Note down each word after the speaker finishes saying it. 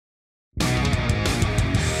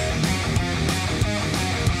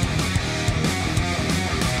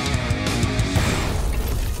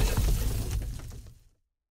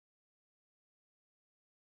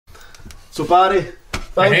So Barry,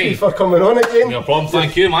 thank you for coming on again. No problem,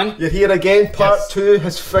 thank you, man. You're here again. Part 2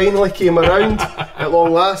 has finally came around at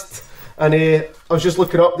long last. And I was just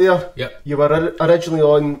looking up there. Yep. You were originally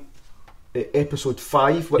on episode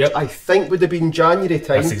 5, which I think would have been January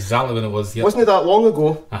time. That's exactly when it was, yeah. Wasn't it that long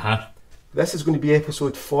ago? Uh-huh. This is going to be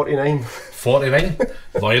episode 49. 49?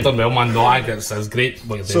 No, you've done well, man. No, I think it's great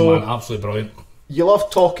what you're doing, man. Absolutely brilliant. You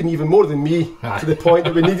love talking even more than me, to the point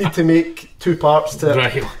that we needed to make 2 parts to it.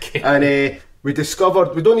 Right, okay. And we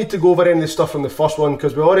discovered, we don't need to go over any of the stuff from the first one,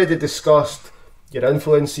 because we already discussed your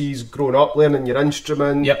influences, growing up, learning your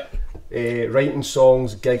instrument, writing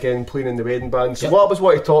songs, gigging, playing in the wedding band. So what I was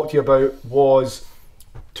wanting to talk to you about was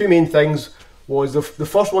 2 main things. Was the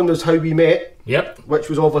first one was how we met, which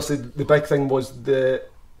was obviously the big thing, was the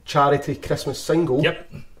charity Christmas single.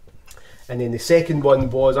 And then the second one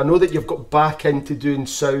was, I know that you've got back into doing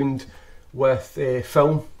sound with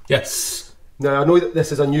film. Yes. Now I know that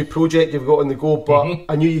this is a new project you've got on the go, but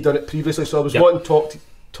I knew you'd done it previously, so I was wanting to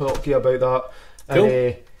talk to you about that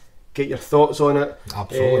and get your thoughts on it.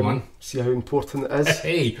 Absolutely, man. See how important it is.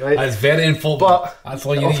 Hey, right? That's very important. But that's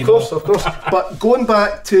all you need. Of course. But going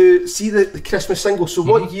back to see the Christmas single, so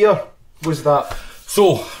what year was that?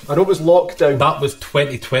 So I know it was lockdown. That was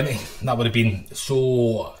 2020. That would have been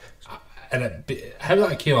so. And how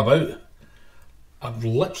that came about, I'm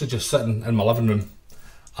literally just sitting in my living room,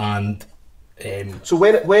 and so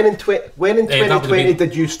when in 2020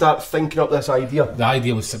 did you start thinking up this idea? The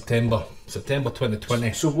idea was September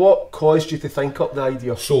 2020. So what caused you to think up the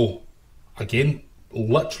idea? So again,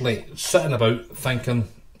 literally sitting about thinking,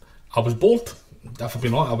 I was bored. If I'm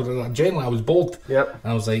being honest, I was bored. Yep.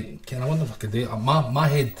 And I was like, I wonder if I could do it. My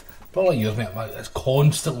head, probably yours, mate, it's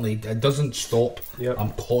constantly, it doesn't stop. Yep.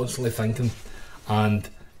 I'm constantly thinking, and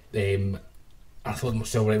I thought to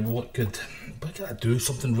myself, right, what could I do?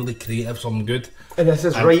 Something really creative, something good. And this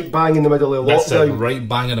is right bang in the middle of lockdown. This is right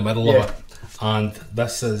bang in the middle of it. And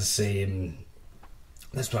this is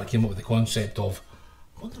where I came up with the concept of,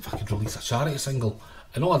 I wonder if I could release a charity single.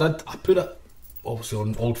 And all I did, I put it obviously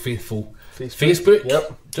on Old Faithful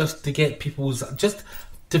Facebook, just to get just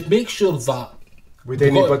to make sure that would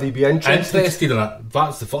anybody be interested in it.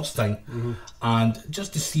 That's the first thing. And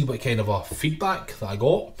just to see what kind of a feedback that I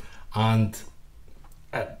got, and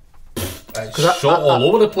it shot all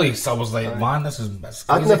over the place. I was like, man, this is crazy.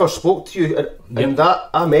 I'd never spoke to you, and that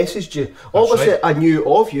I messaged you. Obviously, I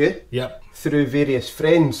knew of you through various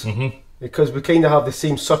friends, because we kind of have the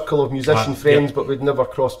same circle of musician friends, but we'd never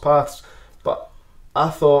crossed paths. But I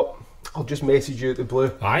thought, I'll just message you at the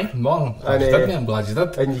blue. Aye, no, I'm glad you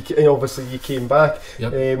did. And obviously you came back.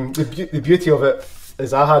 The beauty of it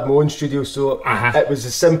is I had my own studio, so it was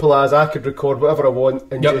as simple as I could record whatever I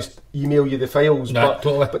want and just email you the files.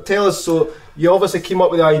 But tell us, so you obviously came up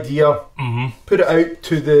with the idea, put it out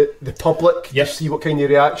to the public, to see what kind of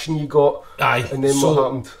reaction you got, and then what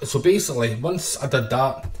happened? So basically, once I did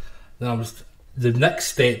that, then the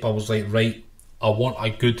next step, I was like, right, I want a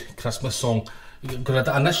good Christmas song. Because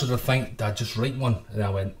I initially did think that I'd just write one, and I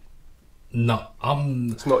went, no,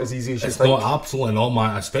 it's not as easy as you think. It's not, absolutely not,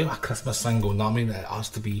 man. Especially a Christmas single, you know what I mean? It has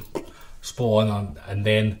to be spot on. And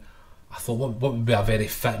then I thought, what would be a very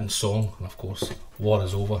fitting song? And of course, War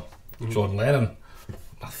Is Over, John Lennon.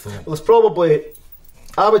 I thought, well,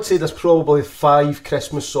 I would say there's probably 5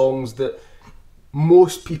 Christmas songs that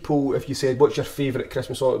most people, if you said, what's your favourite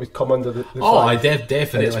Christmas song, it would come under the 5. I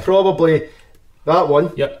definitely. And it's probably that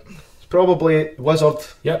one. Yep. Probably Wizard.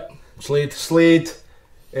 Yep. Slade.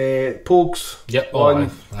 Pogues. Yep.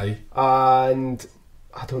 One. Aye. And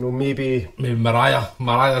I don't know, maybe Mariah.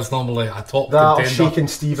 Mariah's normally a top that contender. Or Shakin'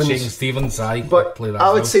 Stevens. Shakin' Stevens. Aye. But play that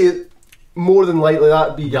I would say more than likely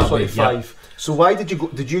that'd be your sort of 5. Yep. So why did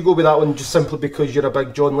you go with that one? Just simply because you're a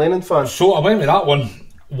big John Lennon fan? So I went with that one.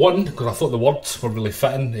 One, because I thought the words were really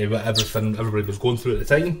fitting with everything everybody was going through at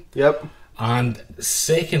the time. Yep. And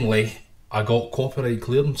secondly, I got copyright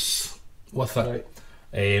clearance with it.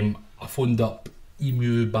 Right. I phoned up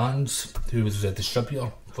Emu Bands, who was a distributor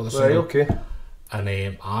for the song. Okay. And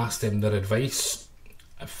I asked them their advice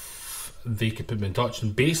if they could put me in touch.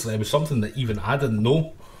 And basically, it was something that even I didn't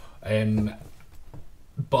know.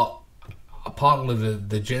 But apparently,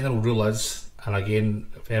 the general rule is, and again,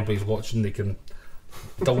 if anybody's watching, they can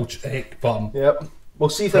double check. But yep. We'll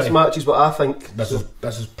see if this matches what I think. This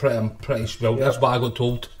is pretty. I'm pretty well. That's what I got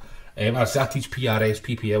told. I teach PRS,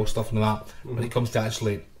 PPL stuff and that. When it comes to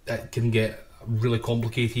actually, it can get really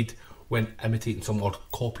complicated when imitating someone or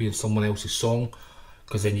copying someone else's song,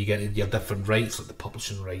 because then you get your different rights, like the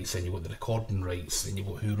publishing rights, and you got the recording rights, and you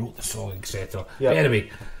got who wrote the song, etc. But anyway,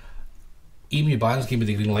 Emu Bands gave me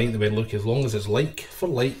the green light. They went, look, as long as it's like for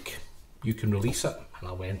like, you can release it. And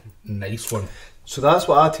I went, nice one. So that's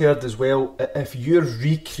what I'd heard as well. If you're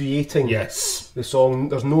recreating the song,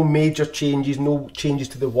 there's no major changes, no changes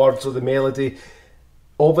to the words or the melody.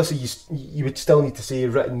 Obviously, you would still need to say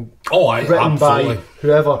written by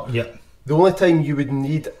whoever. Yeah. The only time you would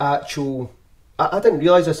need actual... I didn't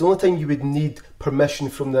realise this. The only time you would need permission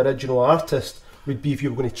from the original artist would be if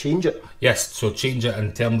you were going to change it. Yes, so change it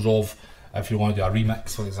in terms of if you want to do a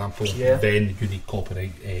remix, for example, then you need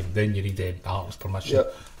copyright, then you need artist permission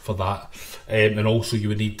for that. And also you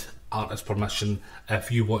would need artist permission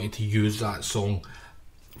if you wanted to use that song,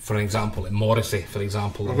 for example, in Morrissey, for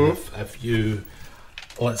example, if you...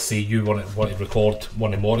 Let's say you want to record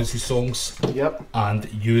one of Morrissey's songs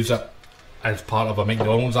and use it as part of a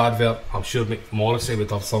McDonald's advert. I'm sure Morrissey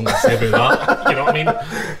would have something to say about that. You know what I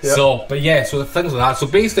mean? So, but yeah, so the things like that. So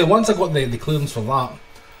basically, once I got the clearance for that,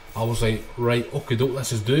 I was like, right, okay,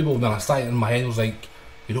 this is doable. And then I started in my head, I was like,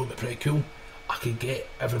 you know, it'd be pretty cool. I could get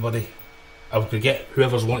everybody, I could get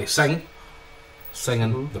whoever's wanting to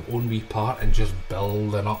singing their own wee part and just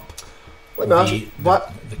building up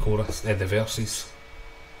the chorus, the verses.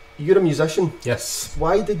 You're a musician. Yes.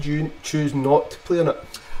 Why did you choose not to play on it?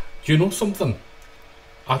 Do you know something?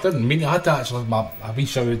 I didn't mean it. I had to actually a wee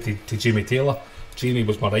shout out to Jamie Taylor. Jamie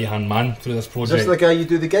was my right hand man through this project. Is this the guy you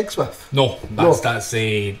do the gigs with? No, that's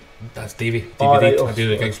Davey. I do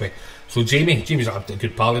the gigs with. So Jamie's a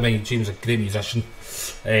good pal of mine. Jamie's a great musician.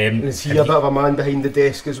 Is he a bit of a man behind the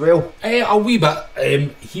desk as well? A wee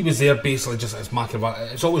bit. He was there basically just as market.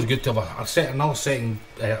 It's always good to have a second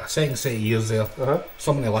set of ears there.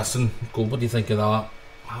 Something to listen. Go, what do you think of that?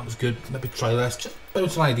 That was good. Maybe try this. Just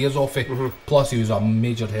bounce some ideas off it. Plus, he was a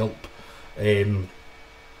major help in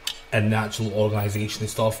the actual organisation and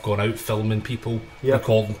stuff. Going out, filming people,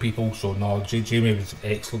 recording people. So no, Jamie was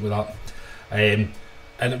excellent with that. And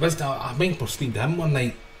it was, I remember speaking to him one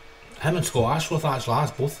night. Him and Scott Ashworth actually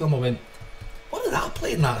asked both of them. I went, what did I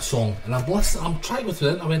play in that song? And I'm listening, I'm trying with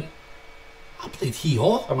it. I went, I played Hee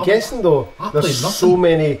Haw. I'm guessing though, there's so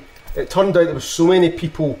many. It turned out there was so many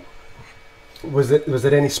people. Was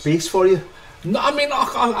there any space for you? No, I mean,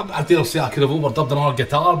 I dare say I could have overdubbed another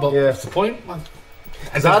guitar, but what's the point? Man?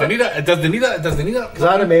 Does they need it? Does they need it? Does they need it? Because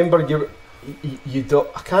I remember you do,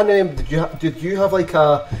 I can't remember. Did you have like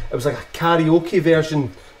it was like a karaoke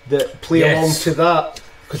version that play along to that?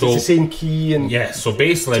 Because it's the same key and so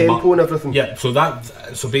basically tempo and everything. Yeah, so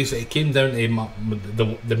basically it came down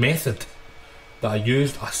to the method that I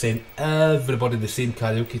used. I sent everybody the same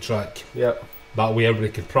karaoke track. Yeah. That way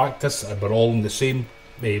everybody could practice and we're all in the same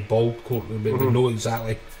ball court. We know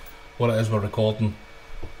exactly what it is we're recording.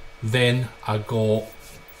 Then I got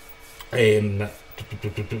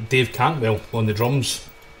Dave Cantwell on the drums.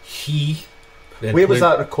 Where was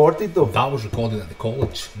that recorded though? That was recorded at the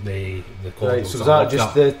college. The college. Right, so was that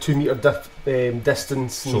just the 2 metre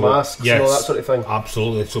distance and masks and all that sort of thing?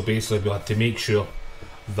 Absolutely. So basically we had to make sure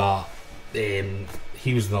that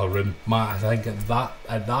he was in the room. I think at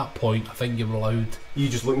that point, I think you were allowed. You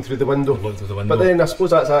just looking through the window. Looking through the window. But then I suppose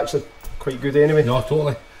that's actually quite good anyway. No,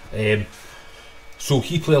 totally. So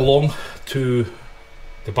he played along to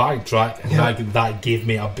the backing track, and that gave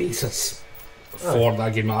me a basis for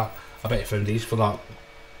that. Gave me a bit of foundation for that.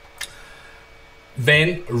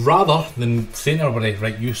 Then, rather than saying to everybody,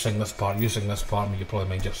 right, you sing this part, and you probably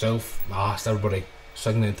mind yourself, I asked everybody,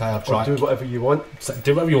 sing the entire track. Or do whatever you want.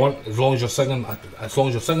 Do whatever you want, as long as you're singing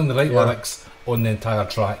the right lyrics on the entire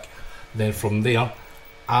track. Then from there,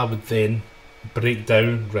 I would then break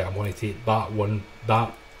down. Right, I want to take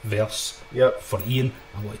that verse for Ian.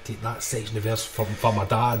 I want to take that section of verse for my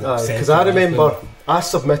dad. Because I remember I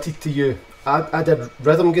submitted to you. I did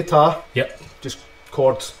rhythm guitar. Yep. Just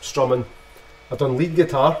chords, strumming. I done lead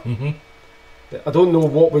guitar. I don't know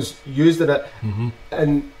what was used in it.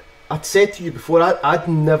 And I'd said to you before, I'd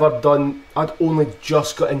only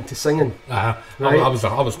just got into singing. Right? I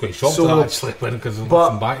was quite shocked at that actually, because I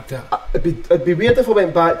listened back to it. It'd be weird if I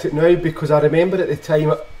went back to it now, because I remember at the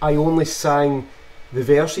time I only sang the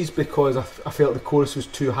verses because I felt the chorus was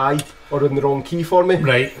too high or in the wrong key for me.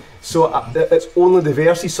 Right. So it's only the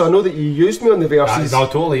verses. So I know that you used me on the verses. No,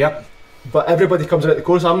 totally, yep. But everybody comes in at the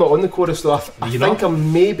chorus. I'm not on the chorus, so I think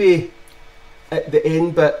I'm maybe at the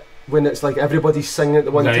end bit when it's like everybody's singing at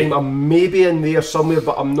the one time. I'm maybe in there somewhere,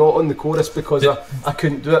 but I'm not on the chorus because I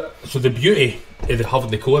couldn't do it. So the beauty of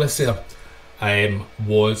having the chorus there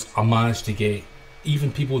was I managed to get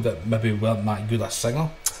even people that maybe weren't that good a singer,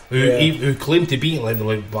 who claimed to be like,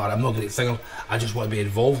 but I'm not a great singer, I just want to be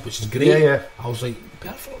involved, which is great. I was like,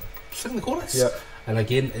 perfect, sing the chorus. And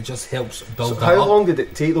again, it just helps build that up. How long did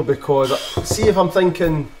it take though? Because see if I'm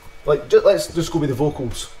thinking, like, let's just go with the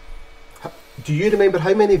vocals. Do you remember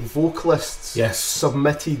how many vocalists Yes.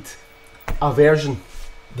 submitted a version?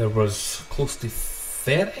 There was close to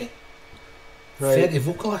 30? Right. 30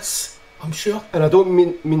 vocalists, I'm sure. And I don't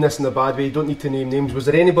mean this in a bad way, you don't need to name names. Was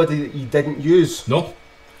there anybody that you didn't use? No.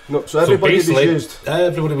 No, so everybody was used?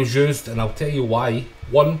 Everybody was used, and I'll tell you why.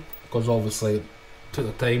 One, because obviously it took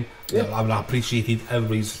the time. Yeah. I appreciated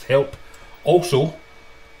everybody's help. Also,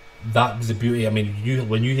 that was the beauty. I mean,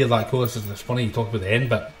 when you hear that chorus, it's funny you talk about the end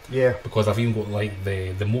bit. Yeah. Because I've even got like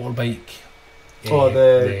the motorbike.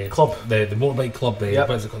 The club. The motorbike club. Yep.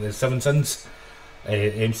 What is it called? The Seven Sins,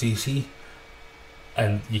 MCC.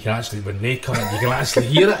 And you can actually, when they come in, you can actually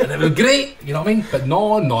hear it, and it was great. You know what I mean? But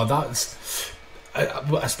no, that's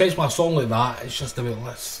especially a song like that. It's just about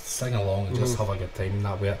let's sing along and just have a good time in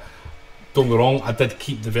that way. Don't get me wrong, I did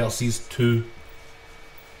keep the verses to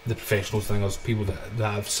the professional singers, people that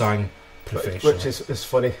have sang professionally. Which is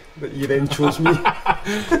funny that you then chose me.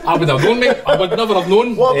 I would have known, mate. I would never have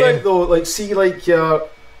known. What about though? Like, see, like you're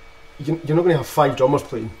not going to have 5 drummers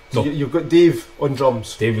playing. So No. you've got Dave on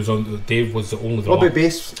drums. Dave was the only drummer. What about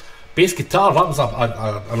bass? Bass guitar. That was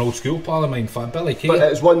an old school pal of mine, Billy Kay. But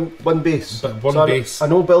it's one bass. But one So bass. I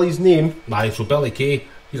know Billy's name. Aye, so Billy Kay,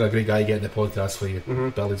 he's a great guy getting the podcast for you.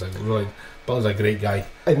 Billy's a great guy.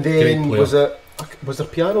 And then was there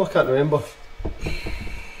piano? I can't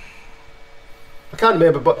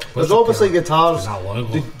remember. But there's obviously guitars. That long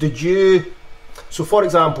ago. Did you? So for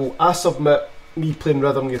example, I submit me playing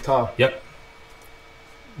rhythm guitar. Yep.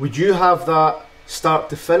 Would you have that start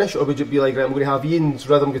to finish, or would you be like, right, I'm going to have Ian's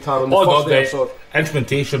rhythm guitar on the first verse? Or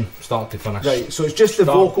Instrumentation, start to finish. right, so it's just the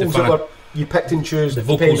Start vocals to that finish. were you picked and chose The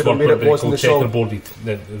depending vocals were on where it was in the song. checkerboarded.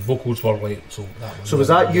 The vocals were like so. So was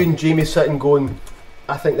that you and Jamie sitting going,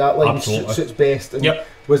 I think that line suits best? And yep.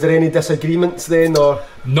 Was there any disagreements then, or?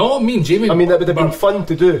 No, me and Jamie. I mean, that would have been fun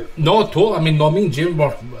to do. No, totally. I mean, no, me and Jamie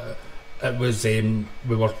were. It was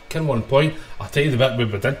we were kind of on point. I'll tell you the bit where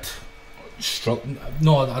we did struggle.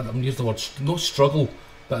 No, I'm using the word no struggle,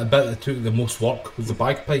 but the bit that took the most work was the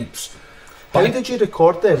bagpipes. How did you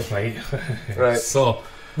record them? Right. Right. So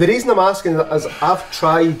the reason I'm asking is I've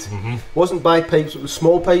tried. Wasn't bagpipes, it was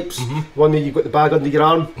small pipes. One that you've got the bag under your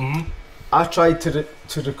arm. I tried to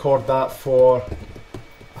record that for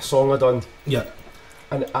a song I done. Yeah.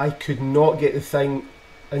 And I could not get the thing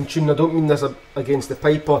in tune. I don't mean this against the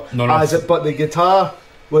piper, No. but the guitar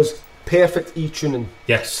was perfect E tuning.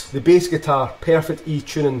 Yes. The bass guitar, perfect E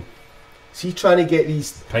tuning. See, trying to get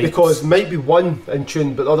these Pipes. because might be one in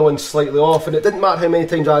tune, but the other one's slightly off, and it didn't matter how many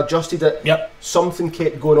times I adjusted it. Yep. Something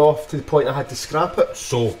kept going off to the point I had to scrap it.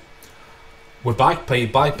 So with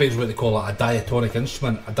bagpipes is what they call it, a diatonic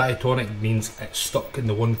instrument. A diatonic means it's stuck in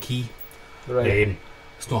the one key. Right.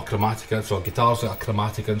 It's not a chromatic, so a guitar's like a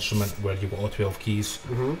chromatic instrument where you've got all 12 keys.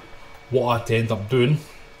 What I had to end up doing,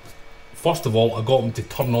 first of all, I got them to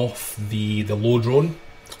turn off the low drone.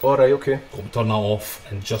 Alright, okay. Got them to turn that off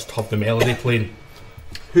and just have the melody playing.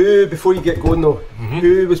 Who, before you get going though,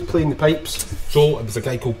 who was playing the pipes? So it was a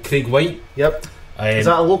guy called Craig White. Yep. Is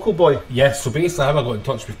that a local boy? Yes, so basically how I got in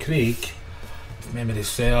touch with Craig, if memory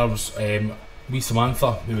serves, wee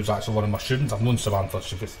Samantha, who was actually one of my students. I've known Samantha,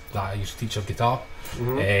 I used to teach her guitar.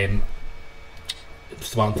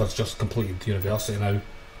 Samantha's just completed university now,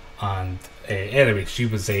 and anyway, she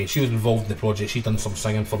was involved in the project. She'd done some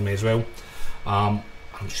singing for me as well. I'm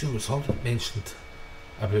sure it was her that mentioned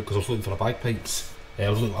about, because I was looking for a bagpipes. I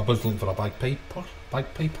was looking for a bagpiper.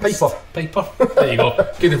 Piper. There you go.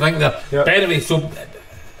 Good to think there. Yep. But anyway, so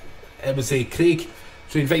it was Craig.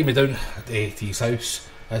 So he invited me down to his house.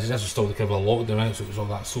 This was still the kind of a lockdown, right? So it was all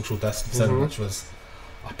that social distancing, which was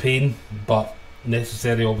a pain, but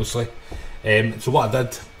necessary, obviously. So what I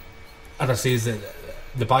did, as I say, is that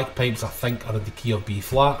the bagpipes I think are in the key of B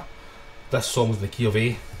flat. This song's in the key of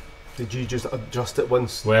A. Did you just adjust it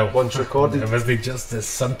once recorded? It wasn't just as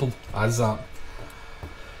simple as that.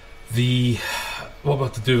 What we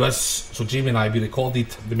had to do is, so Jamie and I, we recorded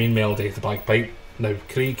the main melody of the bagpipe. Now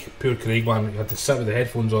poor Craig man, he had to sit with the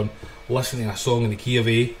headphones on, listening to a song in the key of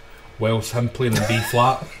A, whilst him playing in B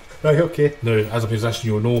flat. Right, okay. Now, as a musician,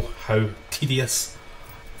 you'll know how tedious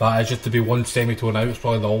that is, just to be one semitone out. It's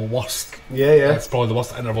probably the worst. Yeah. It's probably the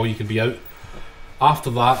worst interval you could be out.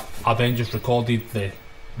 After that, I then just recorded the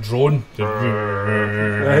drone.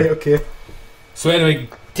 Right, okay. So anyway,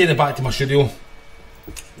 taking it back to my studio,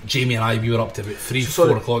 Jamie and I, we were up to about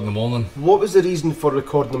 4 o'clock in the morning. What was the reason for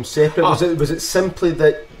recording them separate? Was it simply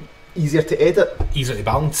that easier to edit? Easier to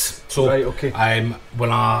balance. So right, okay.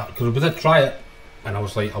 Because we did try it, and I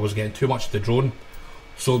was getting too much of the drone.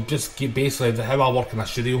 So just basically how I work in a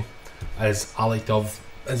studio is I like to have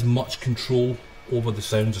as much control over the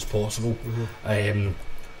sounds as possible.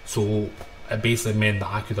 So it basically meant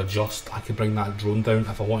that I could adjust. I could bring that drone down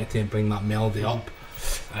if I wanted to and bring that melody up.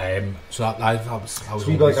 So I was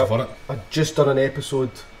like for it. I'd just done an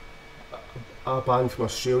episode, a band from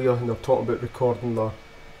Australia, and they're talking about recording their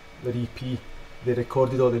EP. They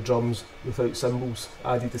recorded all the drums without cymbals,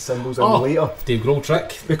 added the cymbals in later. Dave Grohl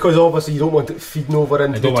trick. Because obviously you don't want it feeding over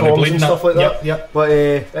into the toms and stuff like that. Yep. But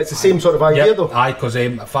it's the same sort of idea though. Aye, because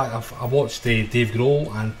in fact I watched Dave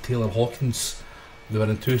Grohl and Taylor Hawkins. They were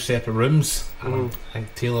in two separate rooms, and I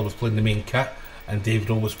think Taylor was playing the main kit and Dave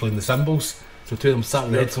Grohl was playing the cymbals. So two of them sat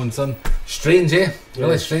with the headphones on. Strange, eh?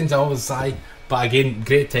 Really strange. I always say. But again,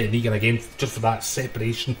 great technique, and again, just for that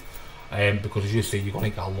separation, because as you say, you're going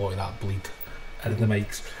to get a lot of that bleed in the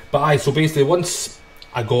mics. But aye, so basically, once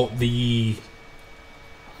I got the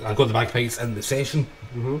bagpipes in the session,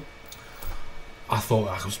 I thought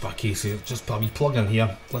I was back easy. Just put a wee plug in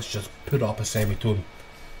here. Let's just put up a semitone.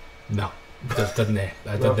 No, just didn't. It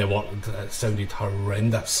didn't work. It sounded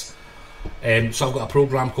horrendous. So I've got a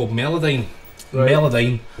program called Melodyne. Right.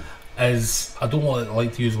 Melodyne is, I don't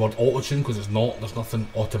like to use the word auto-tune because it's not. There's nothing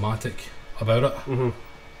automatic about it.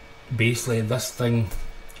 Basically, this thing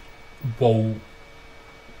will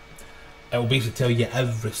basically tell you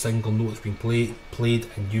every single note that's been played,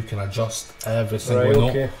 and you can adjust every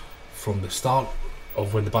single note from the start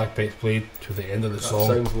of when the bagpipes played to the end of the song.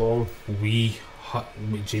 Sounds long.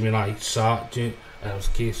 Jamie and I sat, and it was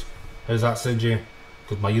the case. How's that sound, Jamie?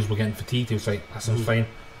 Because my ears were getting fatigued. He was like, that sounds fine.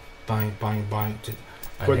 Bang, bang, bang.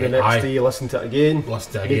 When the next day you listen to it again,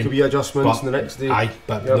 make a wee adjustments the next day.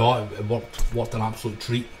 No, it worked an absolute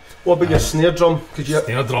treat. What about your snare drum?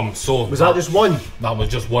 Snare drum, so... Was that just one? That was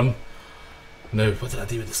just one. Now, what did I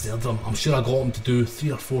do with the snare drum? I'm sure I got them to do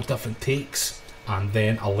 3 or 4 different takes, and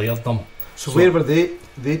then I layered them. So where were they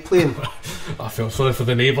playing? I felt sorry for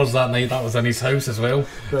the neighbours that night. That was in his house as well.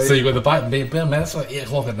 Right. So you got the bare minutes at 8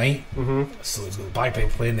 o'clock at night. So he's got the bagpipe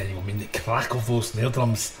playing, then you got the crack of those snare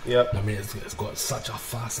drums. Yep. I mean, it's got such a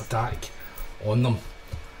fast attack on them.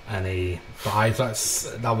 And that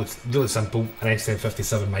was really simple. An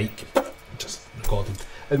SM57 mic, just recorded.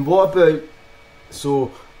 And what about?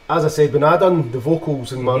 So as I said, when I done the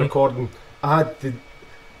vocals in my recording, I had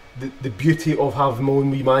the beauty of having my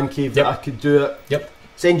own wee man cave that I could do it.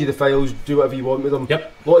 Send you the files, do whatever you want with them.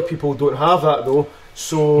 A lot of people don't have that though.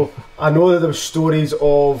 So I know that there were stories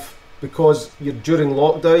of, because you're during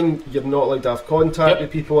lockdown, you're not allowed to have contact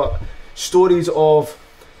with people. Stories of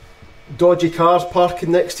dodgy cars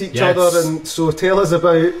parking next to each other, and so tell us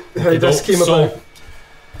about how this came about.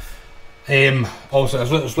 Also,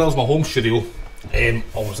 as well as my home studio,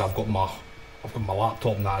 obviously I've got my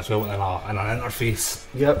laptop and that as well, and an interface.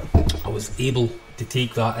 I was able to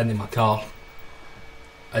take that into my car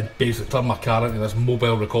and basically turn my car into this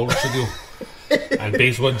mobile recording studio. And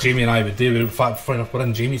basically what Jamie and I would do, in fact, we're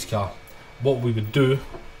in Jamie's car, what we would do,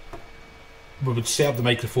 we would set up the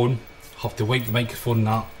microphone, have to wipe the microphone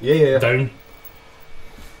down,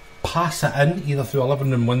 pass it in either through a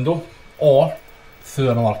living room window or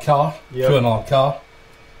through another car,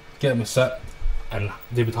 get them to sit, and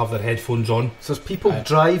they would have their headphones on. So there's people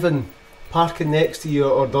driving, parking next to you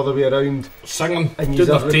or the other way around, singing, and you're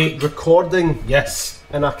recording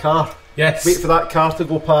in a car. Wait for that car to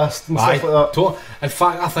go past and stuff like that. In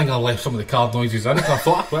fact, I think I left some of the car noises in, because I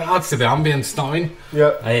thought, well, adds to the ambience starting.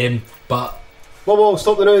 But whoa,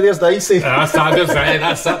 stop the now, there's the icy. That's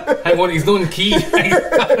it. Hang on, he's not in key.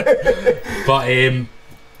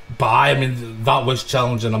 But I mean, that was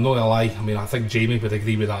challenging, I'm not gonna lie. I mean, I think Jamie would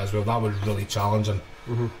agree with that as well. That was really challenging.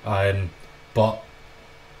 But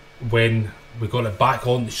when we got it back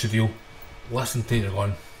on the studio, listen to it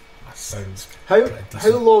going, that sounds how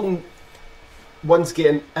long, once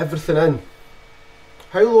getting everything in,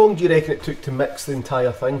 how long do you reckon it took to mix the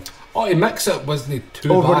entire thing? Oh, to mix it wasn't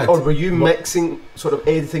too bad. Or were you mixing, sort of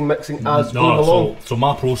editing, mixing as going along? So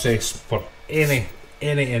my process for any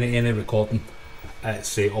recording,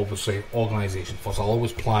 it's obviously organisation first. I'll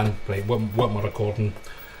always plan, right, what am I recording,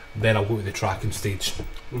 then I'll go to the tracking stage.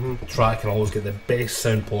 Track and always get the best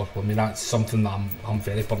sound possible. I mean, that's something that I'm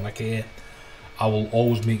very pernickety at. I will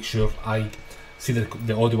always make sure I see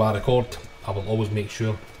the audio I record. I will always make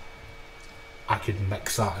sure I could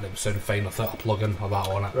mix that and it would sound fine without a plug-in or that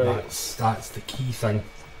on it. Right. That's the key thing.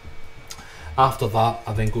 After that,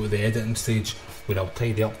 I then go to the editing stage where I'll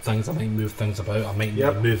tidy up things. I might move things about. I might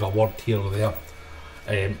move a word here or there.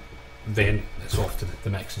 Then it's off to the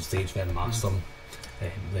mixing stage, then mastering,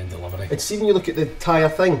 then delivery. And see, when you look at the entire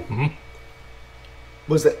thing,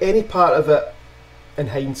 was there any part of it in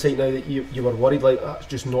hindsight now that you were worried like that's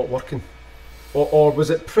just not working, or was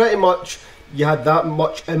it pretty much you had that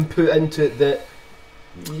much input into it that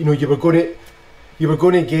you were you were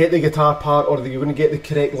going to get the guitar part, or you were going to get the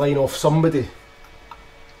correct line off somebody.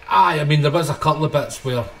 Aye, I mean, there was a couple of bits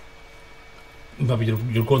where maybe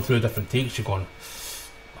you're going through different takes, you're going,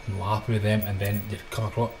 I'm not happy with them, and then you come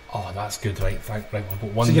across, oh, that's good, right, right, I've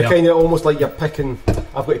got one. So you're kind of almost like you're picking,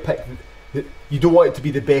 I've got to pick, you don't want it to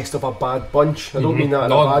be the best of a bad bunch. I don't mean that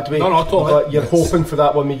in a bad way. No, totally. But you're hoping for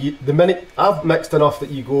that one. The minute I've mixed enough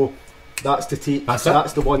that you go, that's the take,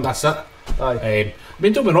 that's the one. That's it. Aye. I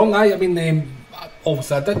mean, don't be wrong, I mean,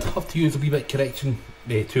 obviously I did have to use a wee bit of correction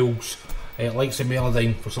tools, like some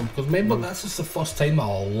Melodyne for some, because remember, this is the first time that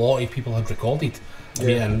a lot of people had recorded. I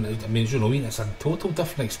mean, you know, it's a total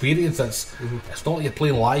different experience. It's not like you're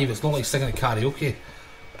playing live, it's not like singing at karaoke.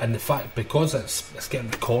 And the fact, because it's getting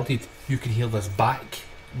recorded, you can hear this back.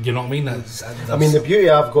 You know what I mean? I mean, the beauty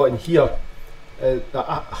I've got in here,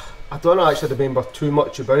 I don't actually remember too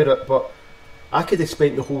much about it, but I could have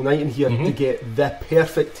spent the whole night in here to get the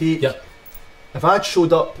perfect take. Yep. If I'd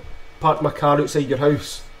showed up, parked my car outside your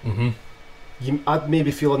house, I'd maybe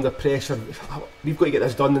feel under pressure. We've got to get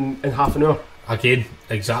this done in half an hour. Again,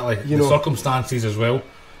 exactly. The circumstances as well,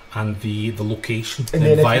 and the location, and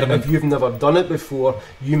the environment. If you've never done it before,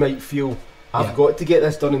 you might feel, I've got to get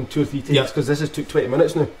this done in 2 or 3 takes, because this has took 20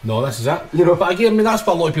 minutes now. No, this is it. You know, but again, I mean, that's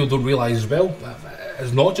what a lot of people don't realise as well.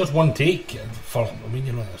 It's not just one take. I mean,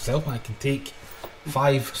 you know yourself, I can take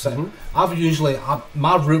 5, 6. I've usually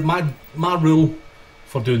my rule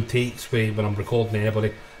for doing takes when I'm recording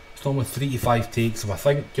anybody, it's normally 3 to 5 takes. If I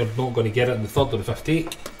think you're not going to get it in the 3rd or the 5th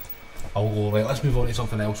take, I'll go, right, let's move on to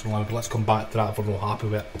something else, and let's come back to that if we're not happy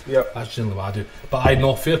with it. Yep. That's generally what I do. But I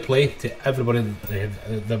know, fair play to everybody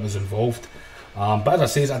that was involved. But as I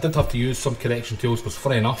say, I did have to use some correction tools, because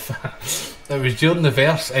funny enough, it was during the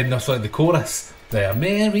verse, and the chorus, there,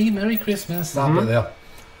 Merry Christmas, that bit there.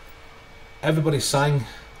 Everybody sang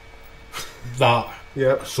that.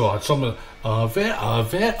 Yeah. So I had someone, I went,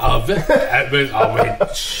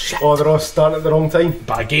 shit. Oh, they're all starting at the wrong time.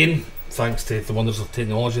 But again, thanks to the wonders of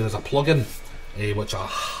technology, there's a plugin which I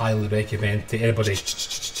highly recommend to anybody.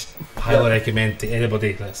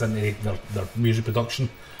 That's into their music production,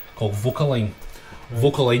 called Vocaline.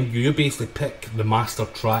 Vocaline, you basically pick the master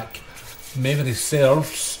track. Memory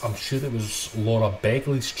serves, I'm sure it was Laura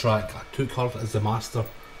Begley's track. I took her as the master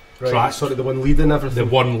track. Sort of the one lead and everything. The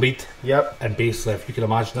one lead. Yep. And basically, if you can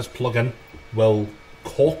imagine, this plugin will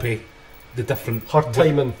copy the different her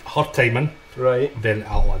timing. Right. Then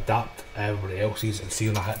I'll adapt everybody else's, and see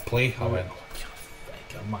when I hit play, I went,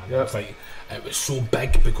 oh man, yep. It was so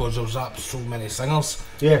big because there was so many singers.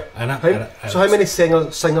 Yeah. And how many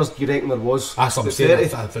singers do you reckon there was? That's what I'm saying.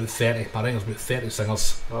 About 30. I think it was about 30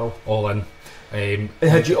 singers. Wow. All in. And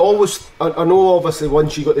had you always? I know, obviously,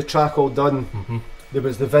 once you got the track all done, there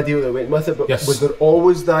was the video that went with it. But was there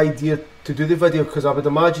always the idea to do the video? Because I would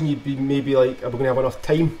imagine you'd be maybe like, are we going to have enough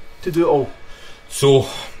time to do it all? So.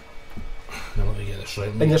 Now let me get this right.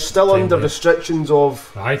 And you're still under restrictions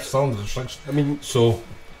of. Aye, still under restrictions. I mean, so.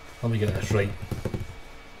 Let me get this right.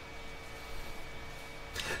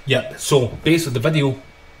 Yeah, so basically the video,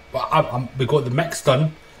 we got the mix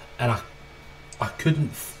done, and I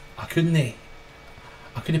couldn't put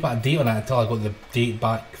a date on it until I got the date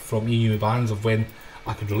back from EU Bands of when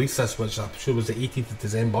I could release this, which I'm sure was the 18th of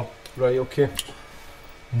December. Right, okay.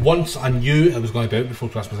 Once I knew it was going to be out before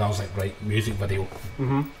Christmas, I was like, right, music video.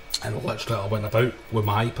 And literally I went about with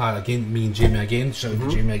my iPad again, me and Jamie again, shout out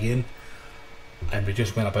to Jamie again. And we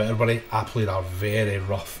just went about everybody. I played a very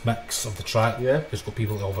rough mix of the track. Yeah. Just got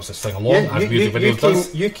people to obviously sing along as music videos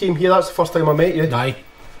does. You came here, that's the first time I met you. Aye.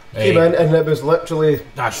 Came in and it was literally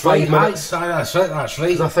that's 5 minutes. That's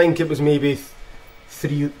right. I think it was maybe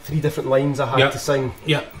three different lines I had to sing.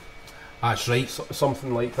 Yeah. That's right.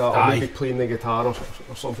 Something like that. Or maybe playing the guitar or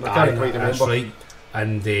something. I can't quite remember. That's right.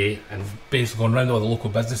 And basically going around all the local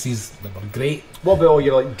businesses that were great. What about all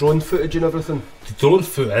your like drone footage and everything? The drone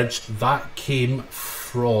footage that came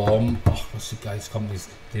from what's the guy's company's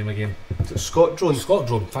name again? Is it Scott Drone? Scott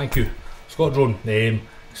Drone, thank you. Scott Drone. His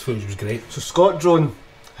footage was great. So Scott Drone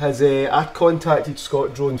has I contacted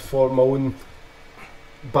Scott Drone for my own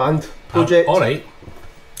band project. Alright.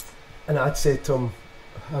 And I'd said to him,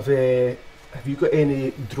 have you got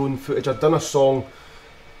any drone footage? I'd done a song.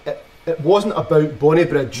 It wasn't about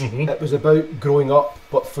Bonnybridge, it was about growing up,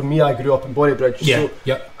 but for me I grew up in Bonnybridge. Yeah,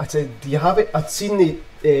 so I said, do you have it? I'd seen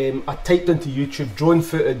I typed into YouTube drone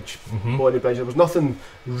footage Bonnybridge. There was nothing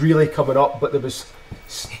really coming up, but there was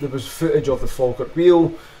footage of the Falkirk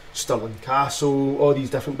Wheel, Stirling Castle, all these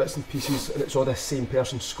different bits and pieces, and it's all this same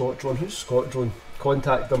person, Scott Drone. Who's Scott Drone?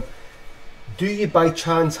 Contact them. Do you by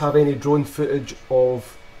chance have any drone footage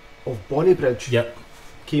of Bonnybridge? Yep.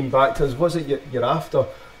 Came back to us, was it you're after?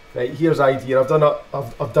 right, here's the idea.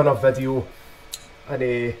 I've done a video, and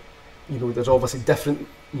you know, there's obviously different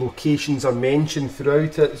locations are mentioned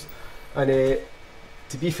throughout it, and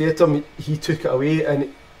to be fair to him, he took it away,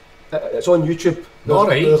 and it's on YouTube.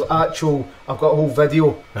 There's actual. I've got a whole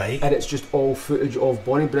video, right, and it's just all footage of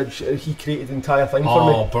Bonnybridge. He created the entire thing for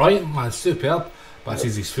me. Oh, brilliant, man, superb. But I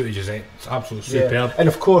says his footage is it's absolutely superb. And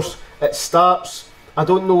of course, it starts. I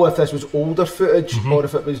don't know if this was older footage or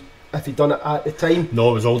if he'd done it at the time.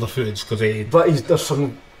 No, it was older footage because But there's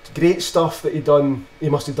some great stuff that he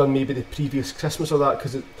must have done maybe the previous Christmas or that,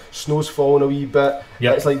 because it snow's falling a wee bit.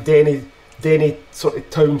 Yep. It's like Denny sort of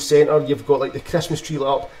town centre. You've got like the Christmas tree lit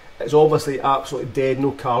up. It's obviously absolutely dead,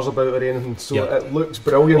 no cars about or anything, so it looks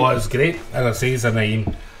brilliant. Oh, it's great, and it says,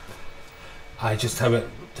 and I just have it.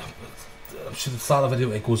 I should start the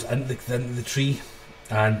video. It goes into the tree,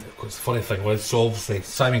 and of course, the funny thing was, so obviously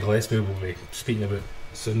Simon Gillespie will be speaking about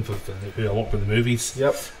soon for who I work with the movies.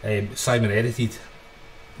 Yep. Simon edited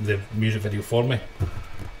the music video for me,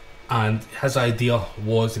 and his idea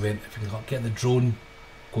was, he went, if we can get the drone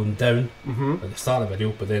going down at the start of the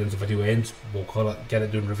video, but then as the video ends, we'll get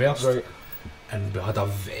it doing reversed. Right. And we had a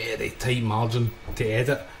very tight margin to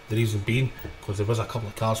edit. The reason being because there was a couple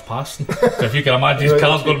of cars passing. So if you can imagine these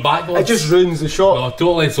cars going backwards, it just ruins the shot. No,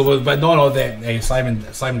 totally. So, but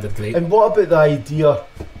Simon did great. And what about the idea?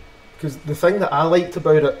 Because the thing that I liked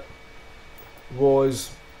about it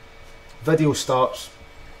was, video starts.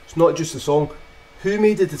 It's not just the song. Who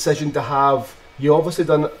made the decision to have? You obviously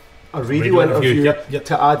done a radio interview yep.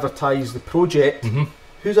 to advertise the project.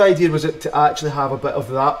 Whose idea was it to actually have a bit of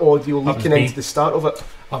that audio leaking into the start of it?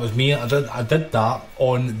 That was me. I did that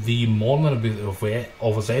on the morning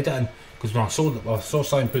of his editing, because when I saw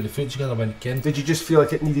Simon put the footage together, I went, Ken, did you just feel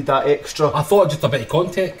like it needed that extra? I thought just a bit of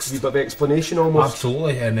context, a bit of explanation almost.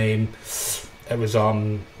 Absolutely, and it was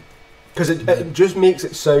because it just makes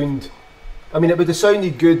it sound. I mean, it would have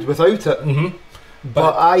sounded good without it,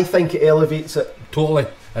 but I think it elevates it totally.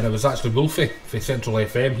 And it was actually Wolfie for Central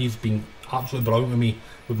FM. He's been absolutely brilliant with me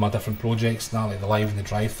with my different projects now, like the Live and the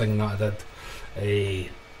Drive thing that I did, the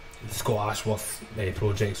Scott Ashworth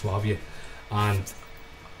projects, what have you. And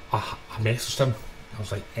I messaged him. I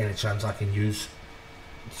was like, any chance I can use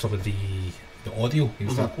some of the audio? He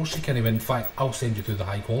was like, oh, she can even. In fact, I'll send you through the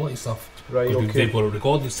high quality stuff. Right, okay. They've got it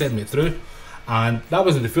recorded, send me it through. And that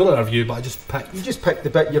wasn't the full interview, but I just picked. You just picked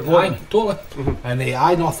the bit you're wanting. Totally. And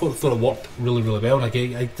I thought it worked really, really well. And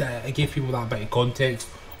I gave people that bit of context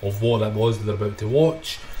of what it was that they're about to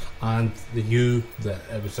watch, and they knew that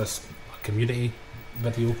it was just a community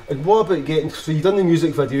video. And what about getting? So you've done the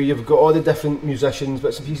music video. You've got all the different musicians,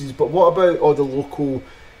 bits and pieces. But what about all the local?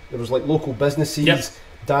 There was like local businesses,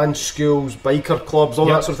 dance schools, biker clubs, all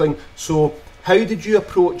that sort of thing. So how did you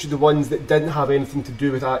approach the ones that didn't have anything to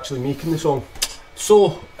do with actually making the song?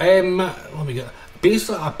 So, let me get.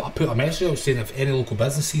 Basically, I put a message out saying if any local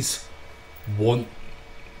businesses want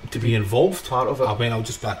to be involved, part of it, I'll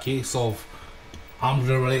just be a case of I'm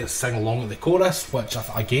really to sing along at the chorus, which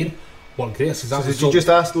again worked great. So did you just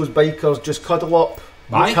ask those bikers just cuddle up?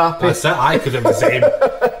 Aye, happy? That's it. I could have the same.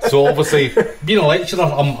 So obviously, being a lecturer,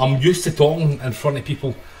 I'm used to talking in front of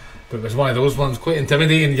people. But it was one of those ones, quite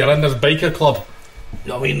intimidating. You're in this biker club.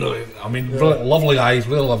 You know what I mean, really lovely guys,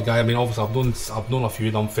 really lovely guy. I mean, obviously, I've known a few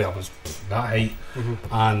of them for I was that height,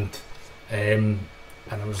 and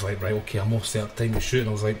I was like, right, okay, I'm off set, time to shoot. And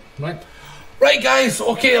I was like, right, guys,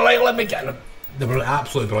 okay, right, let me get them. They were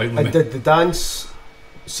absolutely brilliant with me. And did the dance,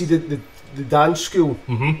 see the dance school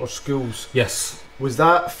or schools? Yes. Was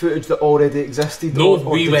that footage that already existed? No,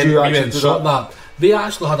 or we went and shot that. They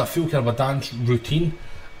actually had a full kind of a dance routine.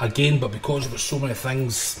 Again, but because there were so many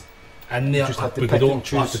things in there, we could all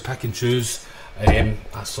have to pick and choose.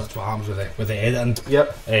 That's what happens with the editing.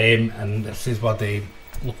 Yep. And it says about the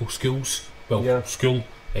local schools. Well, school,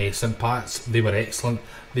 St Pat's, they were excellent.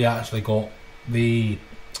 They actually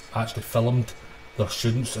filmed their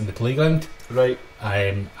students in the playground. Right.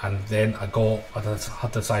 And then I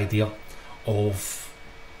had this idea of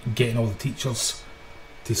getting all the teachers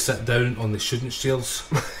to sit down on the students' chairs.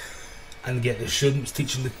 And get the students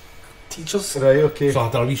teaching the teachers. Right, okay. So I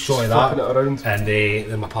had a wee shot of that. It around. And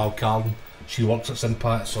then my pal Carlin, she works at St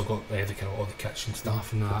Pat, so I got all the kitchen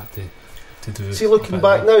staff and that to do. See, looking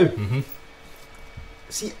back now,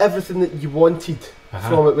 see everything that you wanted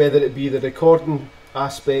from it, whether it be the recording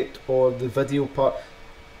aspect or the video part.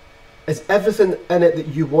 Is everything in it that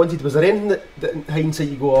you wanted? Was there anything that in hindsight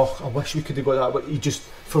you go, oh, I wish we could have got that, but you just,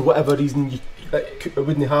 for whatever reason, it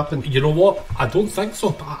wouldn't happen? You know what? I don't think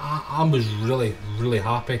so. I was really, really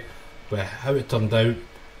happy with how it turned out,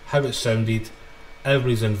 how it sounded,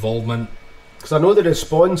 everybody's involvement. Because I know the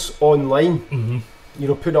response online you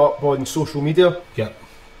know, put it up on social media. Yep.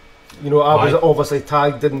 You know, I was obviously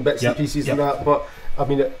tagged in bits and pieces and that, but I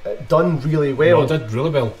mean, it done really well. No, it did really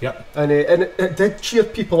well. Yep. And it did cheer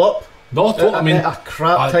people up. No, totally. I mean, at a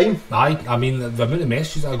crap time. I mean, the amount of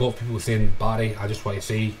messages I got, people saying, Barry, I just want to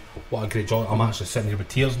say what a great job. I'm actually sitting here with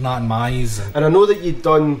tears in my eyes. And I know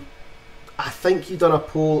that I think you'd done a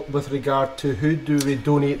poll with regard to who do we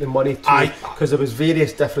donate the money to, because there was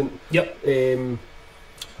various different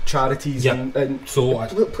charities and so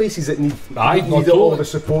places that need totally. all the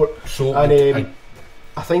support. So and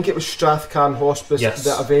I think it was Strathcarn Hospice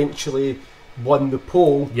that eventually won the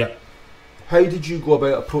poll. Yep. How did you go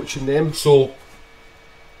about approaching them? So,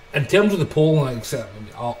 in terms of the poll, I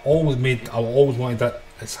always wanted that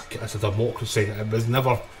it's a democracy. It was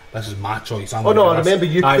never, this is my choice. I remember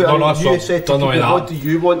you you said to people, what do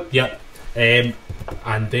you want? Yeah. And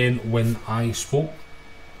then when I spoke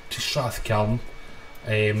to Strathcarn,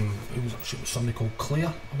 it was somebody called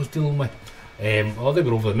Claire I was dealing with. They were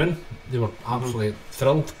over the moon. They were absolutely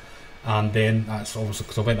thrilled. And then that's obviously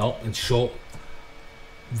because I went up and shot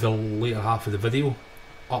the later half of the video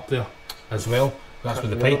up there as well. That's where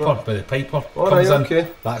the Piper comes in.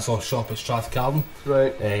 That's all shot up at Strathcarn.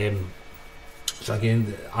 Right. So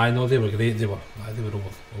again, I know they were great. They were over the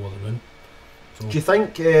moon. So. Do you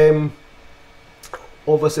think,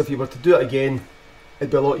 obviously, if you were to do it again,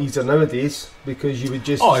 it'd be a lot easier nowadays because you would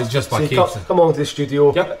just say, come on to the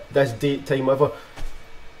studio, this date, time, whatever.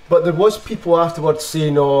 But there was people afterwards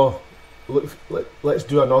saying, "Oh, look, let's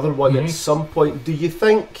do another one at some point." Do you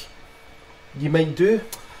think you might do?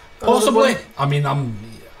 Possibly. I mean, I'm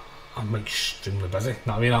extremely busy.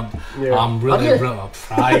 I mean, I'm really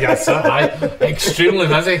extremely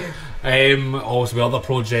busy. Also with other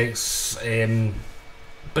projects.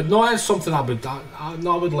 But no, it's something I'd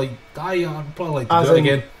probably like to do it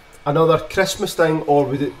again. Another Christmas thing, or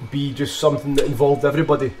would it be just something that involved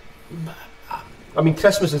everybody? I mean,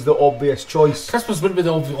 Christmas is the obvious choice. Christmas would be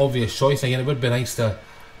the obvious choice. Again, it would be nice to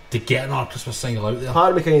get another Christmas single out there.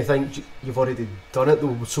 Part of me kind of think you've already done it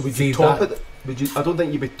though, so would you top it? I don't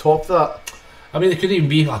think you would top that. I mean, it could even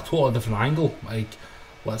be a totally different angle. Like,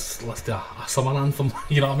 let's do a summer anthem.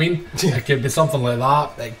 You know what I mean? It could be something like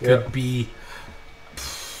that. It could be.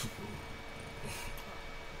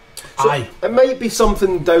 So it might be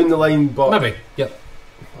something down the line, but maybe. Yep.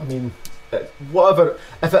 I mean, whatever.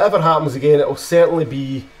 If it ever happens again, it will certainly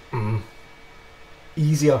be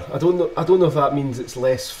easier. I don't know if that means it's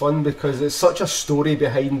less fun because it's such a story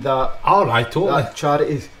behind that. Totally. That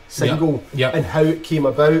charity single and how it came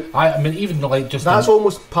about. I mean, even like just that's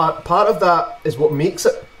almost part of that is what makes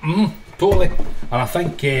it. Totally. And I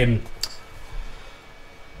think the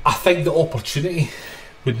opportunity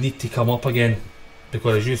would need to come up again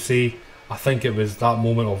because, as you say, I think it was that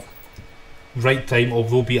moment of right time,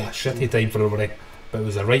 although be a shitty time for everybody, but it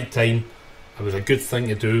was the right time. It was a good thing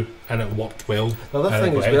to do, and it worked well. The other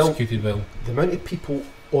thing as well, executed well. The amount of people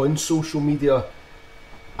on social media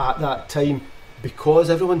at that time, because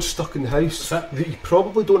everyone's stuck in the house, that you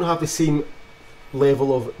probably don't have the same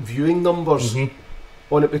level of viewing numbers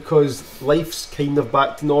on it because life's kind of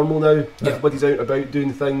back to normal now. Everybody's out and about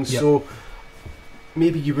doing things, so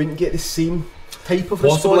maybe you wouldn't get the same type of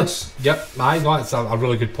response. Yep, that's a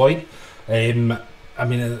really good point. I mean,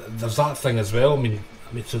 there's that thing as well. I mean,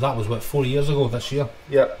 so that was 4 years ago this year.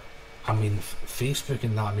 Yep. I mean, Facebook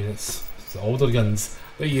and that. I mean, it's the older guns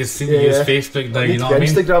that you seem to use Facebook now. You know what I mean?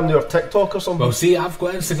 Instagram now or TikTok or something. Well, see, I've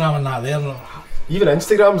got Instagram and that there. Even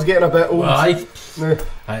Instagram's getting a bit old. It's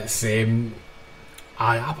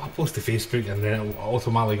I post to Facebook and then it will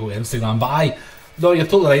automatically go to Instagram. But no, you're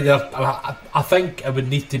totally right there. I think it would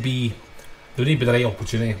need to be. There would need to be the right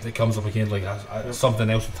opportunity that comes up again, like something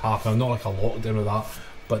else would happen. Not like a lockdown or that,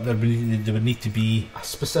 but there would need to be a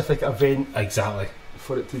specific event exactly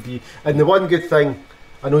for it to be. And the one good thing,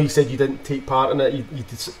 I know you said you didn't take part in it.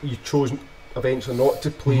 You chose eventually not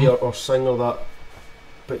to play or sing or that,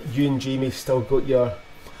 but you and Jamie still got your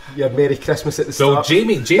Merry Christmas at the start. Well,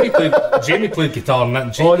 Jamie played guitar in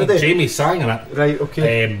it. Jamie sang in it. Right.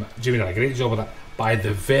 Okay. Jamie did a great job with it. By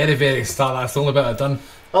the very, very start, that's the only bit I've done.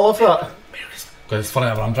 I love that. Because it's funny,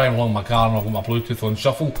 when I'm driving along in my car and I've got my Bluetooth on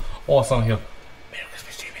shuffle, all of a sudden I hear, Merry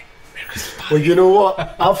Christmas, Jamie, Merry Christmas. Well, you know what?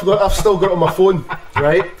 I've still got it on my phone,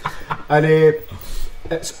 right? And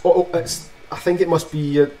it's. I think it must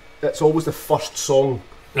be. It's always the first song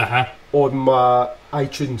on my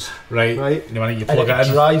iTunes, right? You know, you plug it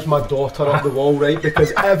in. Drives my daughter up the wall, right?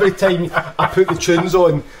 Because every time I put the tunes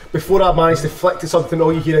on, before I manage to flick to something,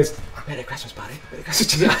 all you hear is Merry Christmas, Barry. Merry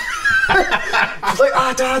Christmas. She's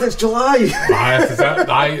like, Dad, it's July.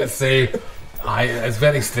 Aye, it's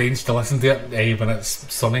very strange to listen to it when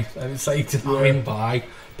it's sunny outside.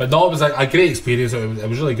 But no, it was a great experience. It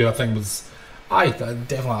was really good. I think it was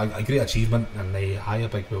definitely a great achievement, and a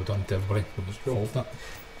big well done to everybody who was involved in it.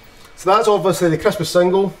 So that's obviously the Christmas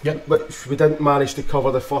single, which we didn't manage to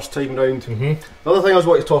cover the first time round. The other thing I was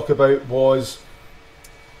wanting to talk about was,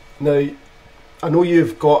 now I know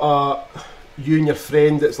you've got you and your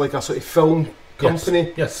friend that's like a sort of film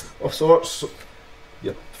company of sorts.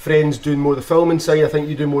 Your friend's doing more the filming side, I think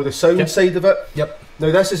you do more the sound side of it.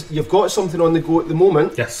 Now you've got something on the go at the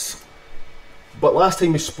moment. But last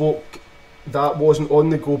time we spoke, that wasn't on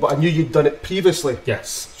the go, but I knew you'd done it previously.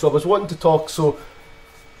 So I was wanting to talk, so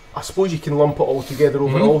I suppose you can lump it all together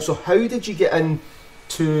overall. So how did you get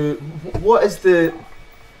into, what is the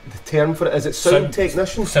term for it? Is it sound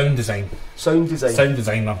technician? Sound design. Sound design. Sound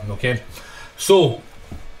designer, okay. So,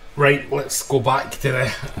 right, let's go back to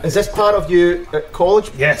the... Is this part of you at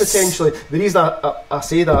college? Potentially. The reason I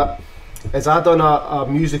say that is I done a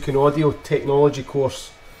music and audio technology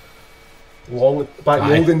course long back in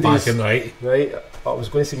the olden days. Right. I was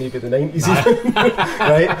going to say maybe the 90s even.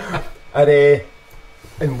 Right. And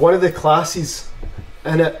in one of the classes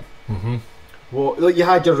in it, well, like you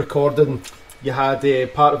had your recording, you had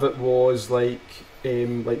part of it was like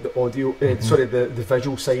the audio, sorry, the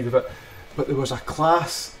visual side of it, but there was a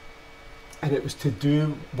class, and it was to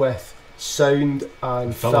do with sound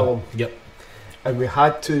and film. And we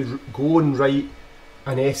had to go and write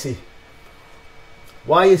an essay.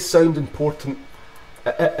 Why is sound important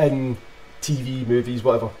in TV, movies,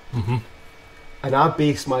 whatever? And I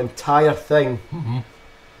based my entire thing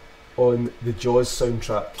on the Jaws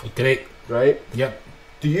soundtrack. Great. Right?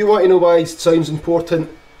 Do you want to know why sound's important?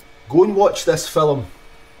 Go and watch this film.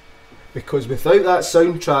 Because without that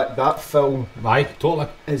soundtrack, that film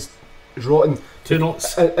is rotten. Two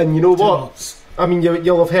notes. And you know what? I mean,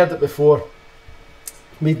 you'll have heard it before.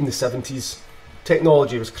 Made in the 70s.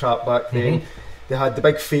 Technology was crap back then. They had the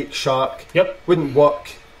big fake shark. Wouldn't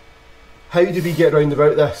work. How do we get round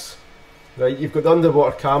about this? Right, you've got the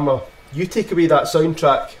underwater camera. You take away that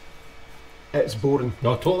soundtrack, it's boring.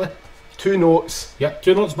 No, totally. Two notes.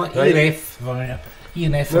 Two notes, but E and F. E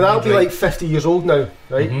and F. Now that'll be like 50 years old now,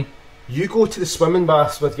 right? You go to the swimming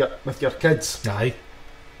baths with your kids.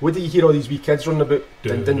 What do you hear all these wee kids running about?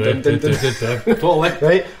 Dun, dun, dun, dun, dun. Totally.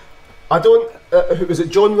 Right? I don't... was it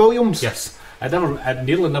John Williams? Yes. I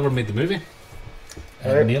nearly never made the movie.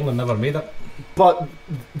 Nearly never made it. But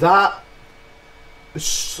that was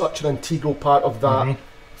such an integral part of that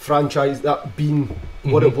franchise, that being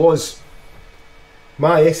what it was.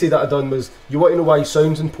 My essay that I done was, you want to know why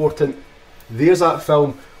sound's important? There's that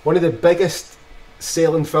film, one of the biggest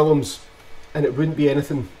selling films, and it wouldn't be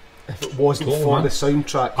anything if it wasn't for the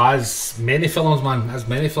soundtrack. As many films, man, as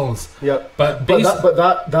many films. But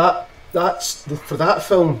that's for that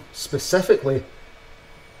film specifically.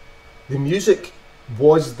 The music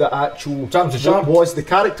was the actual, was the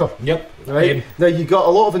character. Right. Now you got a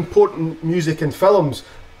lot of important music in films,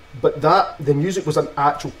 but the music was an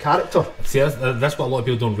actual character. See, that's what a lot of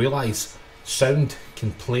people don't realise. Sound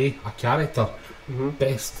can play a character.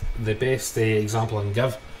 The best example I can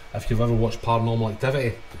give, if you've ever watched Paranormal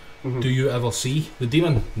Activity, do you ever see the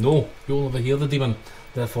demon? No, you'll never hear the demon.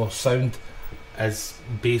 Therefore, sound is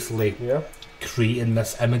basically creating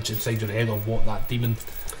this image inside your head of what that demon,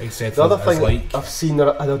 etc. The other thing like. I've seen there,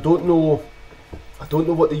 and I don't know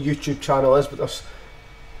what the YouTube channel is, but there's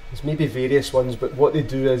maybe various ones, but what they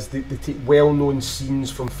do is they take well-known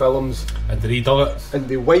scenes from films and they redub it, and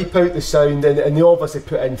they wipe out the sound, and they obviously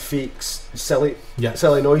put in fakes, silly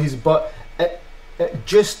noises, but it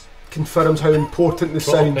just confirms how important the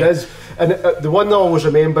sound is. And the one I always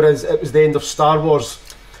remember is it was the end of Star Wars,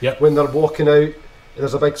 when they're walking out,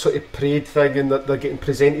 there's a big sort of parade thing, and they're getting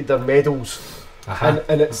presented their medals,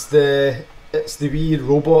 and it's the wee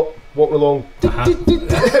robot walking along.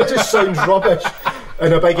 It just sounds rubbish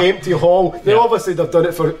in a big empty hall. Now obviously they've done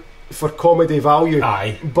it for comedy value,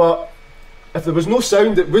 but if there was no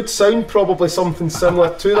sound, it would sound probably something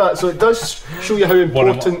similar to that. So it does show you how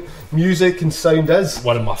important music and sound is.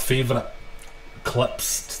 One of my favourite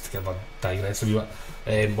clips, just to give a digress a wee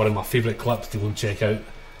bit, one of my favourite clips to go and check out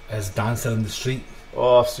is Dancing in the Street.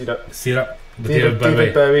 Oh, I've seen it. With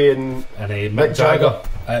David Bowie and Mick Jagger.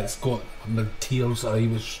 It's got the tears that I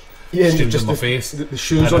was streaming in my face. The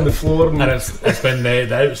shoes on the floor. And it's been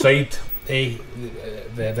the outside, the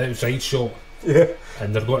outside shot.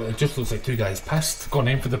 And it just looks like two guys pissed, going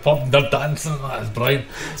in for the pub, and they're dancing. That's brilliant.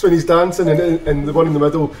 It's when he's dancing, and the one in the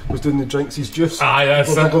middle was doing the drinks, his juice.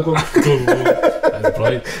 That's That's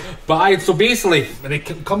brilliant. But so basically, when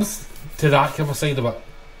it comes to that kind of side of it,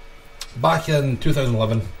 back in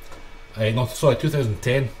 2011, No, sorry,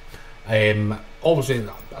 2010. Obviously,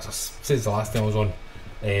 as I said the last time I was on,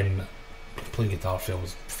 playing guitar for I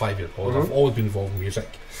was 5 years old. I've always been involved in music.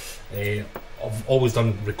 I've always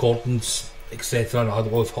done recordings, etc.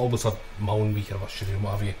 I've always had my own wee kind of a studio and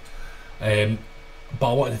what have you.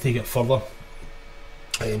 But I wanted to take it further.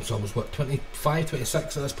 So I was 25,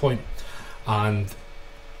 26 at this point, and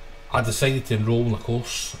I decided to enrol in a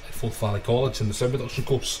course at Forth Valley College in the sound production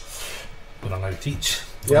course, where I now teach.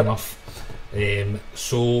 Fair enough.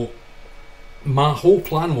 So my whole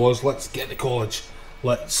plan was, let's get to college,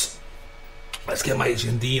 let's get my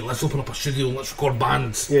HND, let's open up a studio, let's record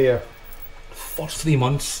bands. First 3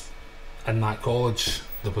 months in that college,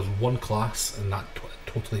 there was one class, and that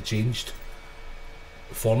totally changed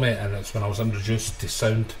for me, and it's when I was introduced to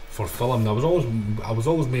sound for film. I was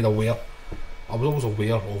always made aware. I was always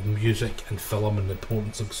aware of music and film and the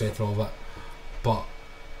importance, etc. of it, but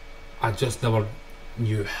I just never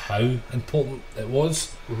knew how important it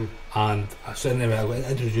was. And so anyway, I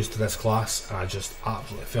got introduced to this class, and I just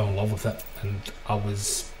absolutely fell in love with it, and I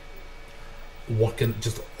was working,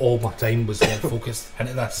 just all my time was focused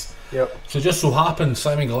into this. So just so happened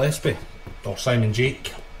Simon Gillespie, or Simon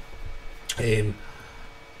Jake,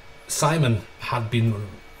 Simon had been,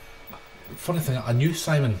 funny thing, I knew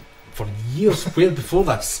Simon for years way before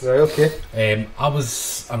this. I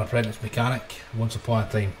was an apprentice mechanic once upon a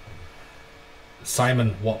time.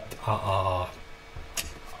 Simon worked at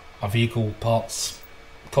a vehicle parts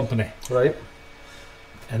company,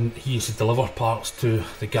 and he used to deliver parts to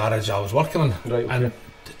the garage I was working in. And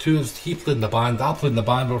the two of us, he played in the band, I played in the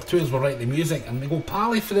band, or two of us were writing the music, and we go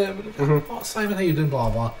pally for it. Oh, Simon, how you doing? Blah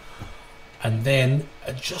blah. And then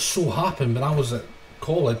it just so happened when I was at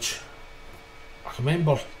college, I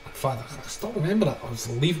remember, in fact I still remember it, I was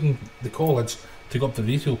leaving the college to go up to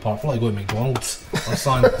the retail park, probably going to McDonald's or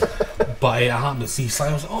something. But I happened to see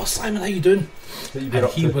Simon. I was like, "Oh, Simon, how you doing?" And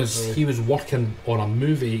he was working on a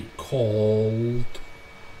movie called,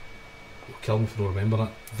 kill me if I don't remember it,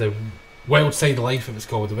 The Wild Side of Life. It was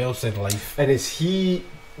called The Wild Side of Life. And is he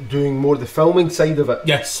doing more the filming side of it?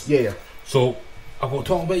 Yes. Yeah. So I got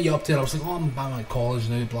talking about you up there. I was like, "Oh, I'm at college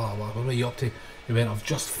now, blah blah." What are you up to? He went, "I've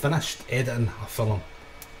just finished editing a film."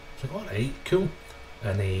 I was like, "Alright, cool."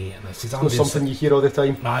 And I said, "That's something you hear all the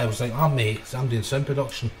time." I was like, I'm doing sound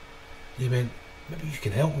production." He went, "Maybe you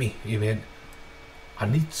can help me." He went, "I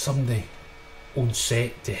need somebody on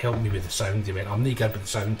set to help me with the sound." He went, "I'm not good with the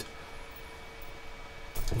sound."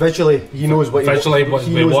 Visually, he knows what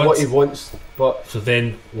he wants. But so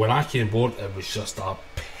then, when I came aboard, it was just a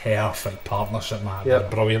perfect partnership, man. It was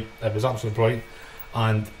brilliant. It was absolutely brilliant.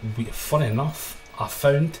 And funny enough, I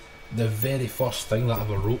found the very first thing that I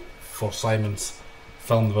ever wrote for Simon's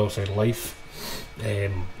film, The Wild Side of Life.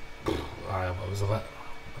 It was a bit,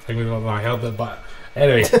 I think we when I heard it, but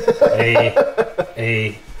anyway,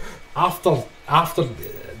 after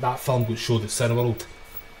that film got showed at Cineworld,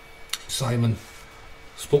 Simon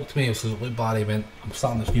spoke to me. He said, "Look, Barry," he went, "I'm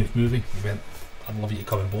starting this new movie." He went, "I'd love you to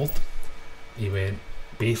come on board." He went,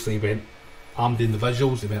 "I'm doing the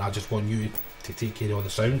visuals." He went, "I just want you to take care of all the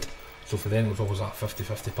sound." So for then it was always that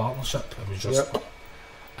 50-50 partnership. It was just,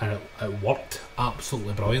 and it worked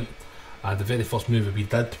absolutely brilliant. And the very first movie we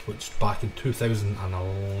did, which back in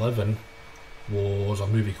 2011, was a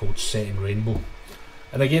movie called Set in Rainbow.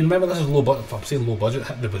 And again, remember, this is low budget. If I'm saying low budget,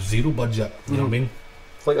 there was zero budget. You know what I mean?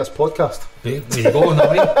 It's like this podcast. There you go,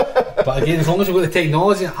 that way. But again, as long as you've got the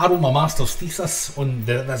technology, I wrote my master's thesis on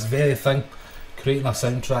this very thing, creating a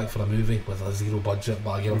soundtrack for a movie with a zero budget.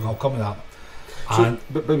 But again, I'll come to that. So,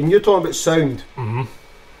 but when you're talking about sound,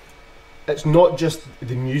 it's not just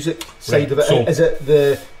the music side of it. So, is it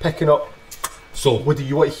the picking up? So, what do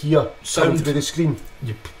you want to hear sound through the screen?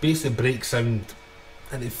 You basically break sound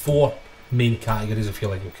into 4 main categories, if you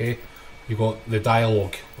like. Okay, you've got the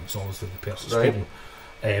dialogue, which is obviously the person speaking.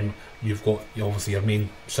 You've got obviously your main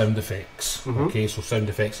sound effects. Okay, so sound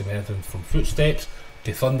effects are anything from footsteps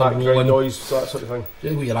to thunder rolling, noise, that sort of thing.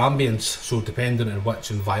 You've got your ambience, so depending on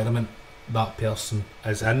which environment that person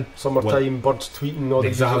is in. Summertime, birds tweeting, all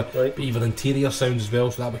exactly. Right? But even interior sound as well,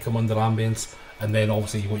 so that would come under ambience. And then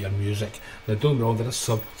obviously you've got your music. Now don't get me wrong, there is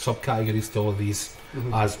subcategories to all of these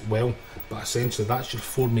as well. But essentially that's your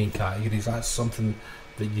 4 main categories. That's something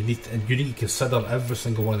that you need to consider every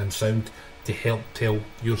single one in sound to help tell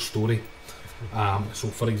your story. So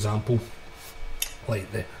for example, like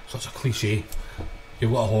such a cliche,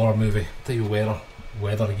 you've got a horror movie, tell you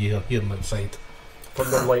weather gear here and outside.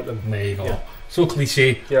 Thunder and lightning. There you go. So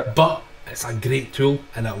cliche, but it's a great tool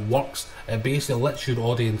and it works. It basically lets your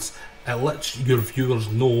audience, it lets your viewers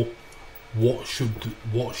know what should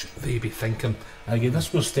they be thinking. And again, this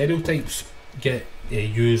is where stereotypes get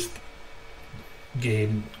used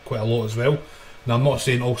quite a lot as well. Now, I'm not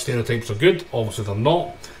saying all stereotypes are good, obviously they're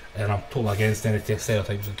not, and I'm totally against any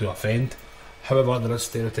stereotypes that do offend. However, there is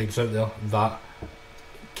stereotypes out there that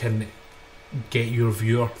can get your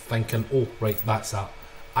viewer thinking, oh, right, that's that.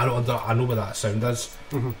 I know what that sound is.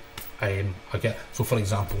 So, for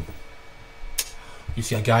example, you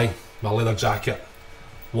see a guy with a leather jacket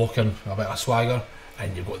walking a bit of swagger,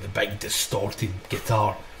 and you've got the big distorted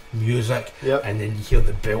guitar music, and then you hear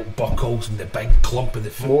the belt buckles and the big clump of the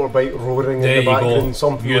motorbike roaring in the background,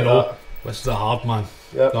 something you like know, that. this is a hard man.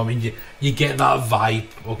 Yep. I mean, you get that vibe,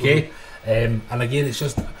 okay? And again, it's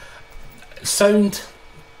just sound.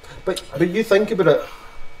 But you think about it.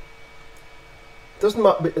 It doesn't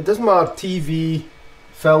matter. TV,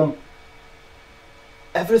 film,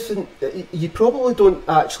 everything. You probably don't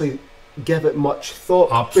actually give it much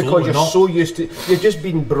thought. Absolutely because you're not. so used to. You've just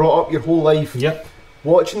been brought up your whole life. Yep.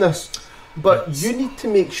 Watching this, but you need to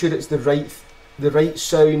make sure it's the right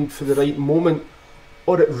sound for the right moment,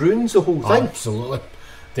 or it ruins the whole thing. Absolutely,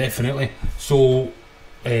 definitely. So,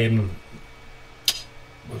 what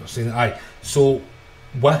was I saying? So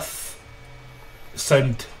with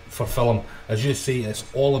sound for film, as you say, it's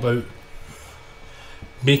all about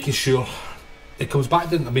making sure it comes back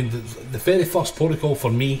to. I mean, the very first protocol for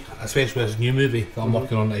me, especially with this new movie that I'm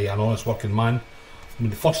working on, An Honest Working Man. I mean,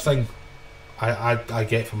 the first thing I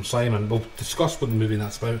get from Simon, we'll discuss what the movie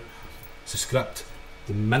that's about, it's a script.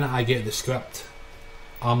 The minute I get the script,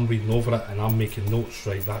 I'm reading over it and I'm making notes,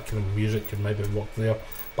 right, that kind of music can maybe work there,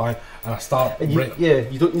 bang, and I start... And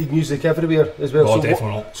you don't need music everywhere as well. No, so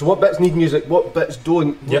definitely not. So what bits need music, what bits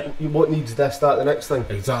don't, Yep. what needs this, that, the next thing.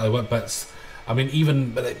 Exactly, what bits... I mean,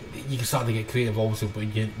 even, you can start to get creative, obviously,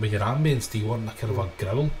 with your ambience. Do you want a kind of a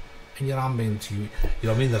growl in your ambience? You know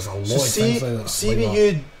what I mean? There's a lot of things like that. See when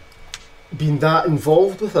you been that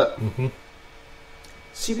involved with it.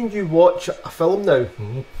 See when you watch a film now,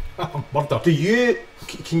 murder.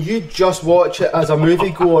 Can you just watch it as a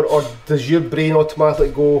movie goer, or does your brain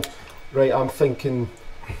automatically go, right, I'm thinking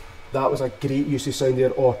that was a great use of sound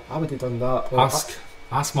there, or I would have done that.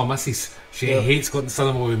 Ask my missus. She hates going to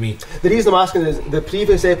cinema with me. The reason I'm asking is the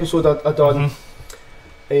previous episode I done,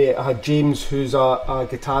 I had James, who's a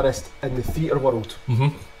guitarist in the theatre world.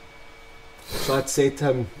 So I'd said to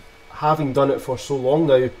him, having done it for so long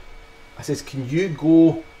now, I says, can you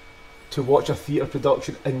go to watch a theatre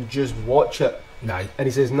production and just watch it? Aye. And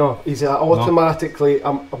he says no. He says automatically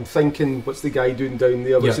I'm thinking, what's the guy doing down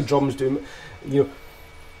there? What's the drums doing? You know,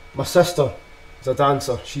 my sister is a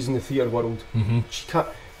dancer. She's in the theatre world.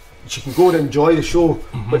 She can go and enjoy the show,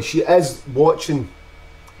 but she is watching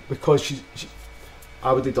because she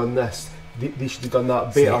I would have done this. They should have done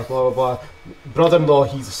that better. Blah blah blah. Brother-in-law,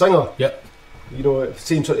 he's a singer. Yep. You know,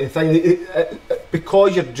 same sort of thing.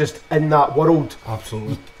 Because you're just in that world.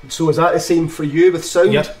 Absolutely. So is that the same for you with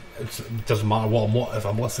sound? Yep. It doesn't matter what if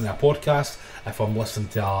I'm listening to a podcast, if I'm listening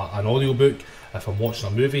to an audiobook, if I'm watching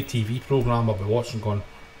a movie, TV programme, I'll be watching going,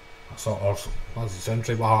 that's the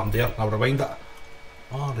soundtrack, what happened there? I'll rewind it.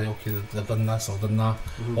 Oh, right, okay, they've done this, I've done that.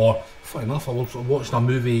 Or, funny enough, I was watching a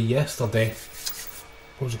movie yesterday.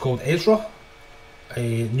 What was it called? Ezra?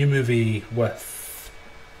 A new movie with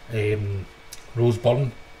Rose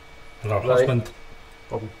Byrne and her husband.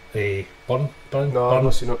 Byrne? No, I've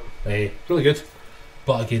not seen it. Really good.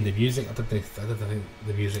 But again, the music, I didn't think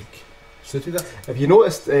the music suited it. Have you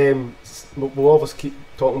noticed, we'll always keep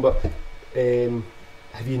talking about,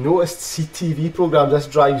 have you noticed CTV programmes? This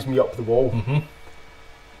drives me up the wall.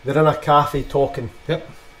 They're in a cafe talking. Yep.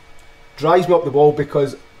 Drives me up the wall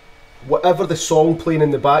because whatever the song playing in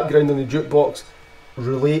the background in the jukebox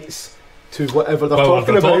relates to whatever they're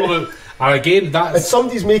talking about. And again, that's... And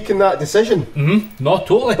somebody's making that decision. Not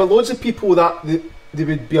totally. But loads of people that they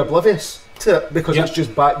would be oblivious to it because it's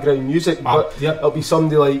just background music. But it'll be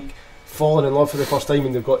somebody like falling in love for the first time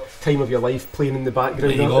and they've got Time of Your Life playing in the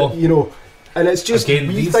background. There you go. You know, and it's just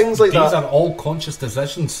these things like that. These are all conscious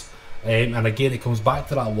decisions. And again, it comes back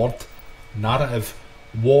to that word, narrative.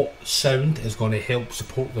 What sound is going to help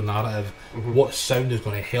support the narrative? What sound is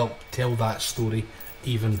going to help tell that story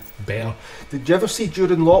even better? Did you ever see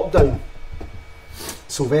during lockdown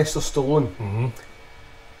Sylvester Stallone?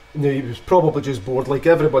 Now, he was probably just bored like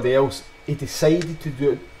everybody else. He decided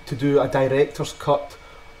to do a director's cut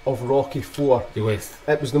of Rocky IV.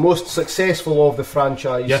 It was the most successful of the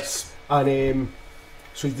franchise. Yes. And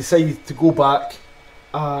so he decided to go back,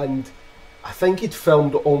 and I think he'd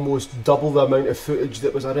filmed almost double the amount of footage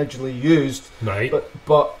that was originally used. Right.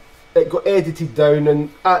 But it got edited down, and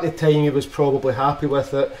at the time he was probably happy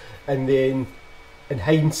with it. And then, in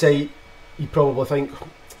hindsight, you probably think,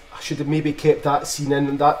 I should have maybe kept that scene in,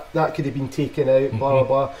 and that could have been taken out, blah blah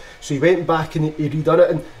blah. So he went back and he redone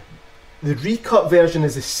it, and the recut version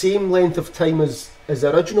is the same length of time as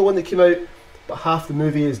the original one that came out, but half the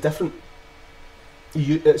movie is different.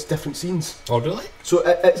 It's different scenes. Oh really? So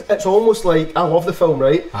it's almost like, I love the film,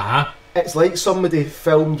 right? It's like somebody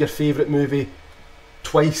filmed your favourite movie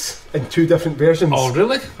twice in 2 different versions. Oh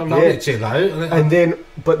really? I'm not going to check that out. And then,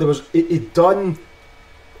 but there was, he'd done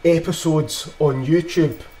episodes on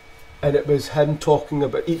YouTube, and it was him talking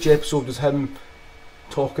about, each episode was him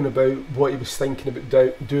talking about what he was thinking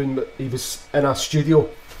about doing. He was in a studio,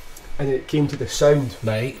 and it came to the sound.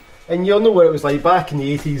 Right. And you'll know what it was like back in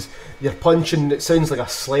the 80s. You're punching, it sounds like a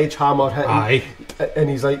sledgehammer hitting. Aye. And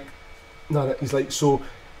he's like, no, he's like, so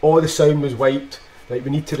all the sound was wiped. Like,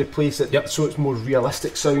 we need to replace it so it's more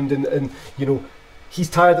realistic sound. And you know, he's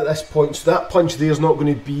tired at this point, so that punch there's not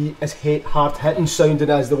going to be as hard hitting sounding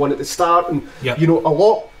as the one at the start. And you know,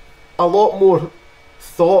 a lot more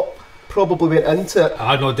thought probably went into it.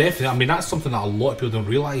 I know, definitely. I mean, that's something that a lot of people don't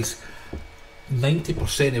realise.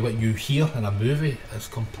 90% of what you hear in a movie is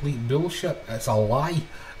complete bullshit. It's a lie.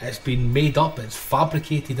 It's been made up. It's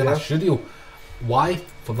fabricated in a studio. Why?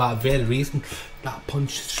 For that very reason. That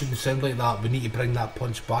punch shouldn't sound like that. We need to bring that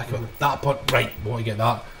punch back. That punch, right? Want to get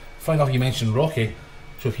that? Funny enough, you mentioned Rocky.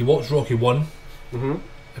 So if you watch Rocky 1,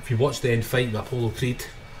 if you watch the end fight with Apollo Creed,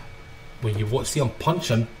 when you see him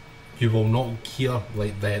punching, you will not hear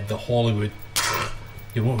like the Hollywood.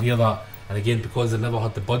 You won't hear that. And again, because they never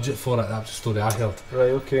had the budget for it, that's the story I heard.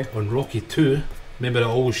 Right, okay. On Rocky 2, remember it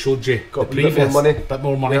always showed you got the previous bit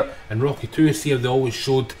more money. And Rocky 2, see how they always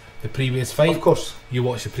showed the previous fight. Of course. You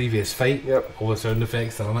watch the previous fight, all the sound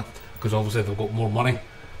effects are in it, because obviously they've got more money,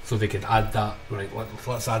 so they could add that. Right,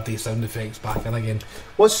 let's add these sound effects back in again.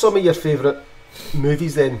 What's some of your favourite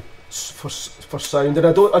movies then for sound? And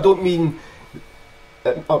I don't mean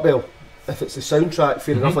well, if it's the soundtrack,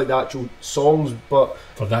 fair enough, like the actual songs, but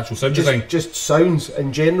for the actual sound design, just sounds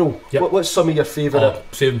in general. What's some of your favourite?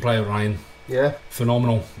 Saving Private Ryan. Yeah,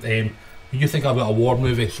 phenomenal. When you think about a war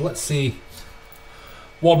movie, so let's say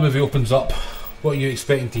war movie opens up, what are you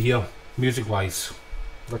expecting to hear music wise?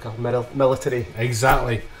 Like a military.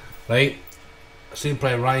 Exactly, right? Saving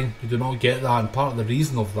Private Ryan, you do not get that, and part of the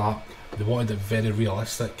reason of that, they wanted it very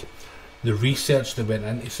realistic. The research that went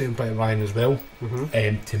into Saving Private Ryan as well,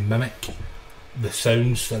 to mimic the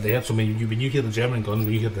sounds that they had. So when you hear the German guns,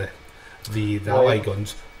 when you hear the Allied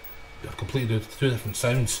guns, they're completely two different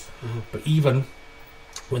sounds. But even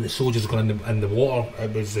when the soldiers were going in the water,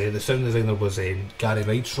 it was the sound designer was Gary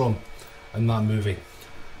Rydstrom in that movie.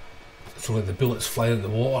 So like the bullets flying at the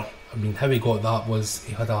water. I mean, how he got that was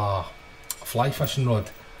he had a fly fishing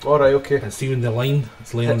rod. Alright, okay. And see when the line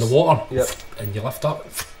is laying in the water, and you lift up.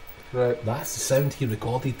 Right. That's the sound he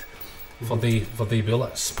recorded for the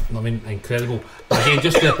bullets. I mean, incredible. Again,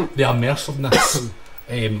 just the immersiveness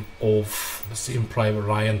of Saving Private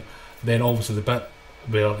Ryan. Then obviously the bit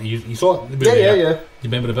where you saw the movie. You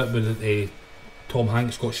remember the bit where Tom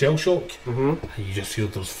Hanks got shell shock, and you just feel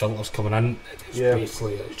those filters coming in. It's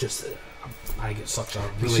basically, it's just. I think it's such a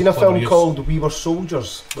really. You've seen a film called We Were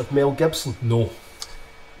Soldiers with Mel Gibson? No.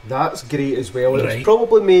 That's great as well. Right. It's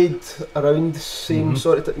probably made around the same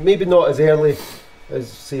sort of maybe not as early as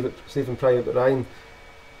Saving Private Ryan,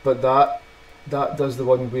 but that does the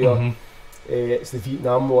one where it's the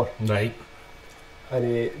Vietnam War, right?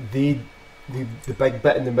 And the big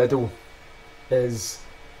bit in the middle is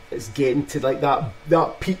it's getting to like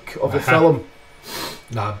that peak of the film,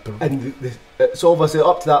 and it's obviously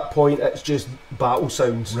up to that point it's just battle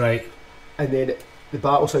sounds, right? And then the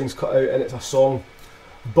battle sounds cut out and it's a song.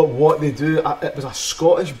 But what they do, it was a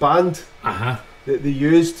Scottish band that they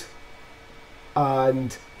used,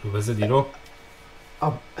 and who was it? You know,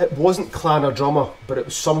 it wasn't Clan or Drummer, but it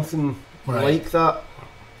was something like that.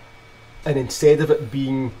 And instead of it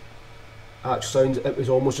being actual sounds, it was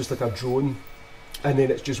almost just like a drone, and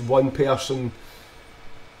then it's just one person,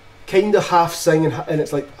 kind of half singing, and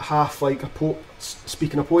it's like half like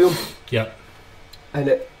speaking a poem. Yeah. And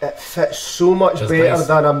it fits so much better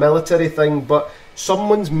than a military thing, but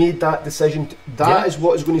someone's made that decision. That is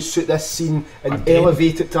what is going to suit this scene and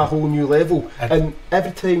elevate it to a whole new level. And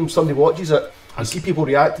every time somebody watches it, you see people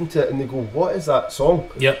reacting to it and they go, what is that song?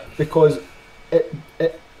 Because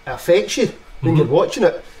it affects you when you're watching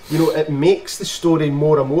it. You know, it makes the story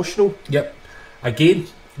more emotional. Again,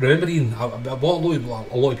 remembering what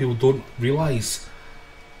a lot of people don't realise,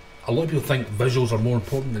 a lot of people think visuals are more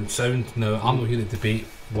important than sound. Now, I'm not here to debate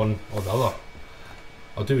one or the other.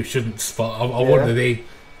 I do shouldn't, but I want today.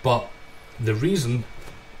 But the reason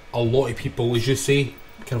a lot of people, as you say,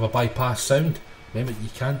 kind of a bypass sound. Remember, you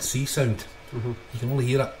can't see sound. You can only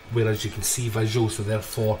hear it, whereas you can see visuals, so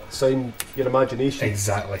therefore sound your imagination.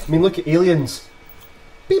 Exactly. I mean, look at Aliens.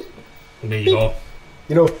 Beep. There you go.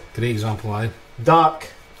 You know, great example. Dark.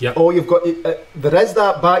 Yep. Oh, you've got there is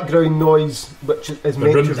that background noise which is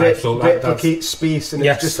meant to replicate space, and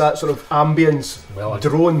it's just that sort of ambience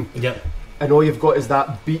drone. Yep. And all you've got is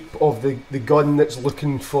that beep of the gun that's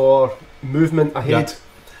looking for movement ahead. Yep.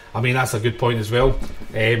 I mean, that's a good point as well.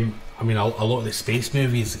 I mean, a lot of the space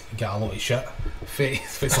movies get a lot of shit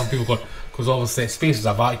for some people, because obviously space is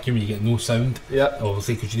a vacuum, you get no sound. Yeah.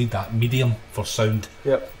 Obviously, because you need that medium for sound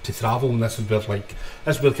to travel, and this is where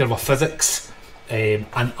kind of a physics and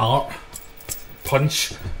art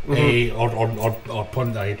punch or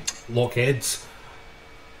punch lock heads.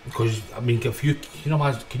 Because I mean, can you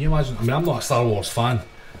imagine? I mean, I'm not a Star Wars fan.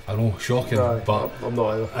 I know, shocking, but I'm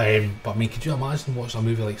not either. But I mean, could you imagine watching a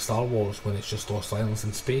movie like Star Wars when it's just all silence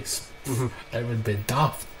in space? It would be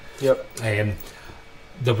daft. Yep.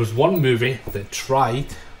 There was one movie that tried,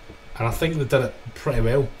 and I think they did it pretty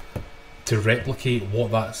well, to replicate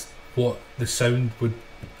what the sound would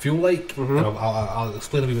feel like. And I'll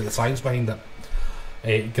explain a wee bit of the science behind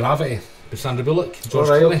it. Gravity, with Sandra Bullock, George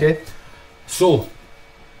Clooney. Okay. So,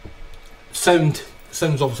 sound's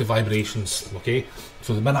obviously vibrations, okay?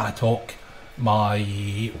 So the minute I talk,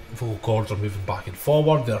 my vocal cords are moving back and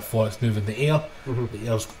forward, therefore it's moving the air. The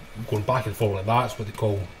air's going back and forward like that. It's what they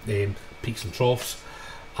call peaks and troughs,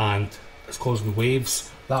 and it's causing waves.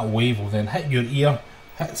 That wave will then hit your ear,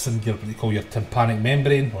 hits in what they call your tympanic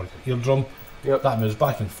membrane or your eardrum. Yep. That moves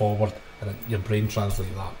back and forward, and your brain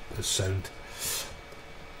translates that as sound.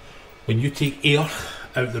 When you take air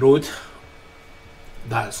out the road,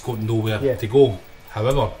 that's got nowhere to go.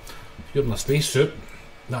 However, if you're in a spacesuit,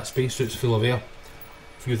 that spacesuit's full of air.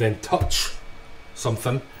 If you then touch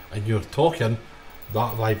something and you're talking,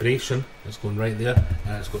 that vibration is going right there,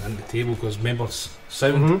 and it's going into the table, because remember,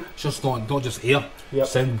 sound, it's just not just air.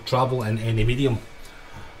 Sound will travel in any medium.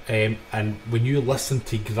 And when you listen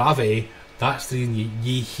to gravity, that's the reason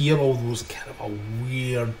you hear all those kind of a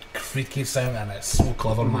weird, creaky sound, and it's so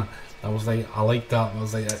clever, man. I was like, I like that. I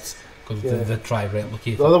was like, it's because they try to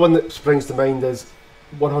replicate. The other one that springs to mind is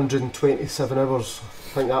 127 Hours.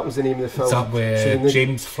 I think that was the name of the film. Is that with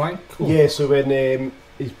James Franco? Yeah, so when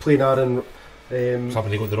he's playing Aaron...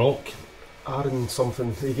 somebody got the rock. Aaron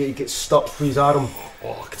something. He gets stuck with his arm.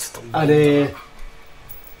 Oh, I can still and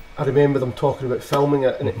I remember them talking about filming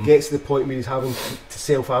it, and it gets to the point where he's having to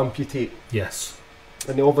self-amputate. Yes.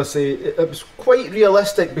 And obviously it was quite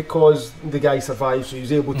realistic, because the guy survived, so he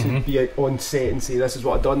was able to be on set and say, this is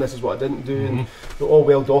what I've done, this is what I didn't do, and they're all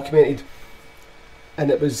well documented.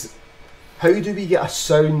 And it was, how do we get a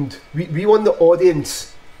sound? We want the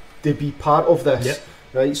audience to be part of this,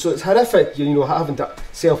 right? So it's horrific, you know, having to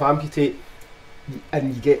self-amputate,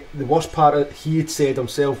 and you get the worst part. He had said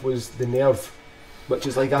himself was the nerve, which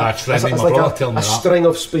is like a string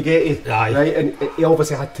of spaghetti, right? And he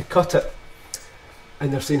obviously had to cut it.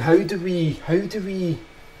 And they're saying, what do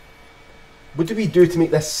we do to make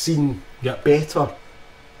this scene better?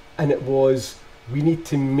 And it was, we need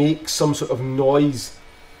to make some sort of noise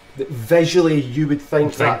that visually you would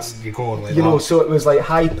think that's, you know, so it was like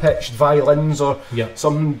high-pitched violins or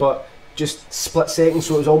something, but just split seconds,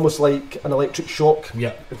 so it was almost like an electric shock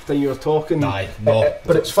every time you were talking. But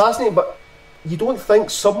it's fascinating, but you don't think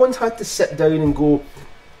someone's had to sit down and go,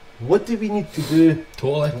 what do we need to do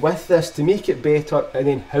with this to make it better, and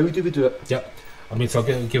then how do we do it? I mean, so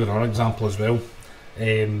I'll give another example as well.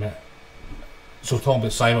 So talking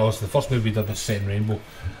about Simon, the first movie we did was Set in Rainbow.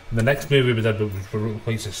 The next movie we did, which was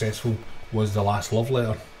quite successful, was The Last Love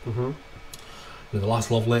Letter. The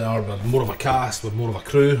Last Love Letter, with more of a cast, with more of a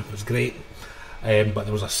crew, it was great. But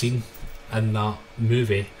there was a scene in that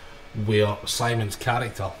movie where Simon's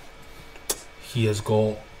character, he has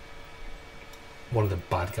got one of the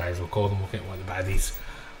bad guys, we'll call them, we'll get one of the baddies,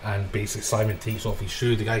 and basically Simon takes off his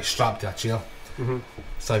shoe, the guy's strapped to a chair.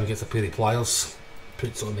 Simon gets a pair of pliers,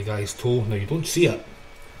 puts it on the guy's toe. Now you don't see it.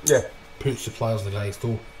 Puts the pliers on the guy's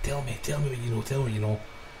toe. Tell me what you know.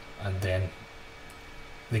 And then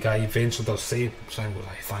the guy eventually does say, Simon goes,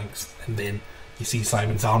 aye, thanks. And then you see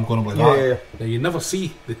Simon's arm going up like that. Now you never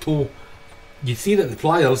see the toe. You see that the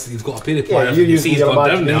pliers, he's got a pair of pliers, and you see he's gone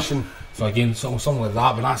down there. So again, something like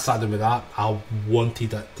that. When I sat down with that, I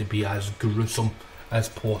wanted it to be as gruesome as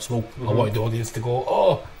possible. I wanted the audience to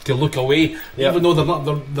go, to look away, even though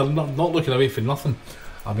they're not looking away for nothing.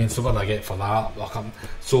 I mean, so what I get for that.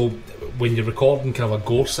 So when you're recording kind of a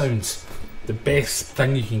gore sounds, the best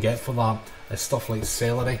thing you can get for that is stuff like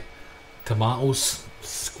celery, tomatoes,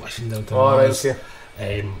 squishing down tomatoes.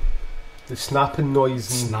 the snapping noise.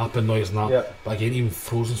 Snapping noise and that. Yeah. But again, even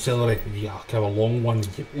frozen celery, you get a kind of a long one,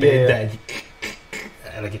 you bend Yeah. it and you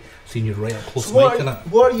and again, seeing you right up close So mic in it.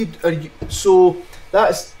 what are you? So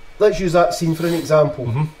let's use that scene for an example.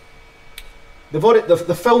 Mm-hmm.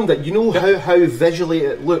 They filmed it. You know how visually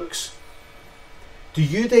it looks. Do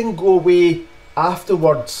you then go away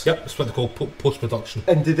afterwards? Yep, that's what they call post-production.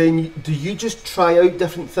 And do you just try out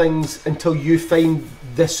different things until you find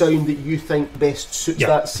the sound that you think best suits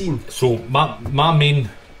that scene? So my main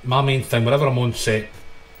thing, whenever I'm on set,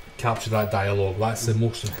 capture that dialogue. That's the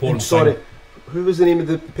most important thing. Who was the name of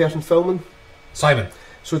the person filming? Simon.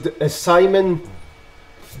 So is Simon,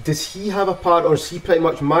 does he have a part, or is he pretty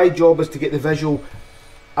much, my job is to get the visual,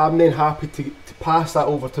 I'm then happy to pass that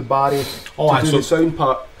over to Barry to do the sound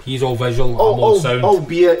part? He's all visual, I'm all sound.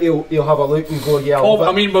 Albeit he'll have a look and go, yeah.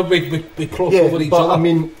 I mean, we cross over each other. I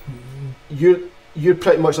mean, you're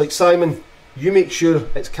pretty much like Simon. You make sure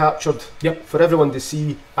it's captured for everyone to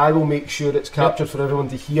see. I will make sure it's captured for everyone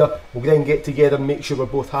to hear. We'll then get together and make sure we're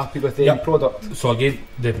both happy with the end product. So again,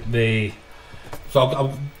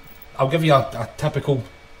 I'll give you a typical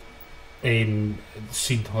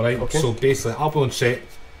scene, alright? Okay. So basically, I'll be on set,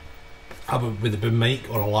 with a boom mic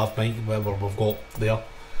or a lav mic, whatever we've got there.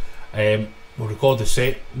 We'll record the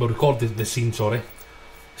set, we'll record the scene, sorry.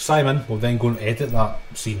 Simon will then go and edit that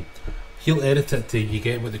scene. He'll edit it to you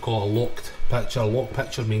get what they call a locked picture. A locked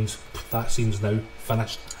picture means that scene's now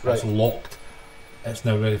finished. Right. It's locked. It's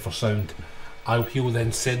now ready for sound. He'll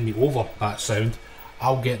then send me over that sound.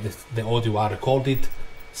 I'll get the audio I recorded,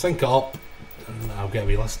 sync it up, and I'll get a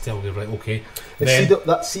wee listen to it. I'll go, right, okay. Then, at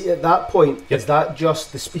that point, is that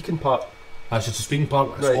just the speaking part? That's just the speaking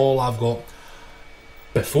part. That's all I've got.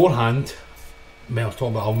 Beforehand, when I was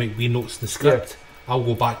talking about, I'll make wee notes in the script. I'll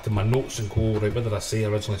go back to my notes and go, right, what did I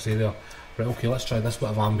originally say there? Right, okay, let's try this bit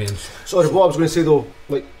of ambience. Sorry, what I was going to say though,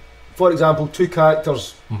 like, for example, two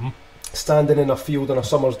characters standing in a field on a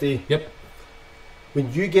summer's day. Yep.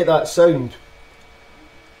 When you get that sound,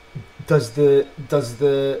 does the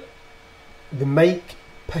mic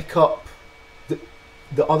pick up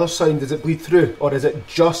the other sound? Does it bleed through, or is it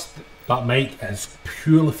just that mic is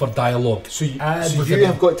purely for dialogue? So you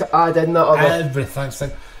have got to add in that other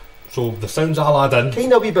everything. So the sounds I'll add in,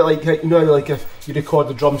 kind of a wee bit like, you know, like if you record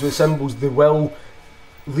the drums with cymbals, they will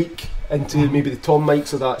leak into maybe the tom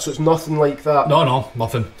mics or that. So it's nothing like that. No,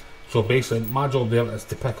 nothing. So basically, my job there is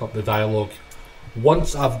to pick up the dialogue.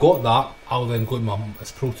 Once I've got that, I'll then go to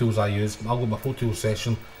it's Pro Tools I use. I'll go to my Pro Tools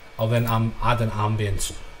session. I'll then add an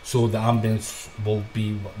ambience. So the ambience will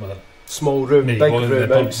be whether small room, big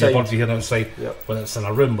room, outside. The birds you hear outside, whether it's in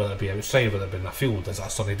a room, whether it be outside, whether it be in a field, is it a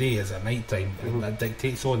sunny day, is it night time, that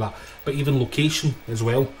dictates all that. But even location as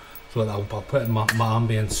well, so that I'll put in my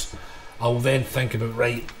ambience. I'll then think about,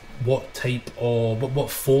 right, what type of,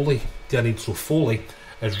 what Foley do I need? So Foley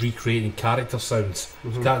is recreating character sounds.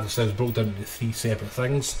 Character sounds broke down into 3 separate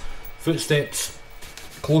things: footsteps,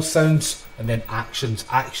 close sounds, and then actions.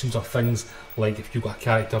 Actions are things like if you've got a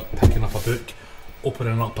character picking up a book,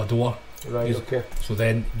 opening up a door. Right, okay. So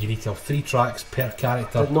then you need to have 3 tracks per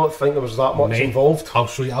character. I did not think there was that much involved. I'll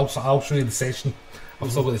show you. I'll show you the session.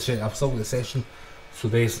 I've still got the session.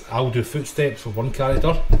 So I'll do footsteps for one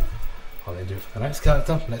character. I'll then do it for the next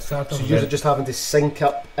character. So you're just having to sync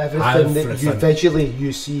up everything that you visually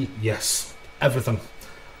you see. Yes, everything.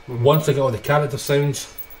 Once I get all the character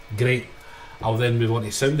sounds, great. I'll then move on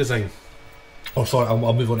to sound design.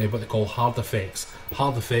 I'll move on to what they call hard effects.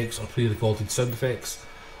 Hard effects are pre-recorded sound effects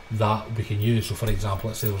that we can use. So for example,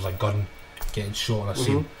 let's say there was a gun getting shot in a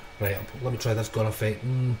scene. Right, let me try this gun effect.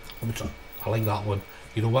 Let me try. I like that one.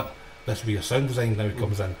 You know what? This will be your sound design now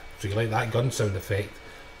comes in. So you like that gun sound effect,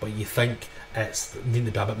 but you think it's needing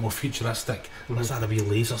to be a bit more futuristic. Let's add a wee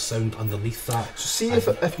laser sound underneath that. So see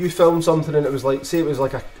if you filmed something and it was like, say it was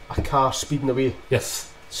like a car speeding away.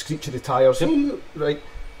 Yes. Screech of the tyres. Right.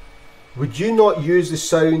 Would you not use the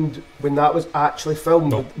sound when that was actually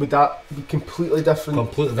filmed? No. Would that be completely different?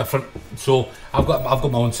 Completely different. So I've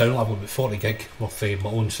got my own sound. I've got about 40 gig worth of my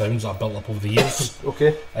own sounds that I've built up over the years.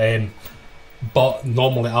 Okay. But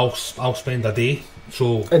normally I'll spend a day.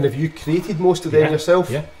 So. And have you created most of them yourself?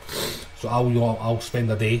 Yeah. So I'll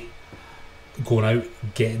spend a day going out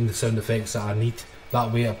getting the sound effects that I need.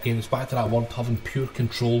 That way, again, it's back to that word, having pure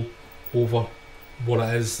control over what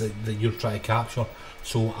it is that you're trying to capture.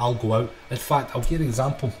 So I'll go out. In fact, I'll give you an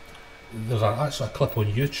example. There's actually a clip on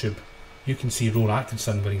YouTube. You can see Rowan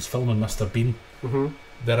Atkinson when he's filming Mr. Bean.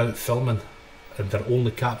 They're out filming and they're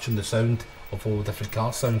only capturing the sound of all the different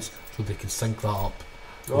car sounds so they can sync that up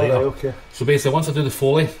later. Right, okay. So basically, once I do the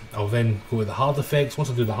Foley, I'll then go with the hard effects. Once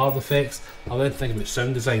I do the hard effects, I'll then think about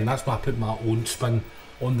sound design. That's why I put my own spin.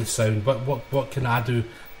 on the sound. What can I do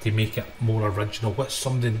to make it more original? What's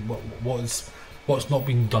something what's not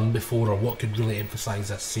been done before, or what could really emphasise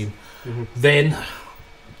this scene? Then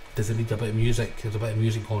does it need a bit of music? There's a bit of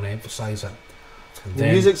music going to emphasise it. The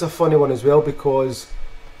music's a funny one as well, because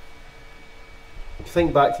if you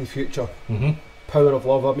think Back to the Future, Power of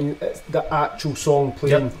Love, I mean, it's the actual song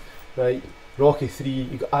playing, right? Rocky 3,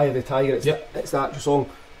 you got Eye of the Tiger, it's the actual song.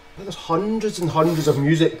 But there's hundreds and hundreds of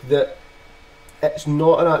music that it's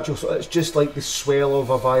not an actual song, it's just like the swell of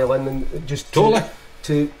a violin, and just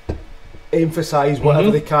to emphasise whatever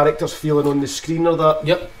the character's feeling on the screen or that.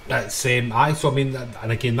 Yep, that's so I mean,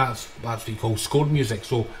 and again, that's what you call score music.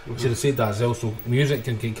 So I should have said that as well. So music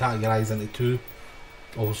can get categorised into two.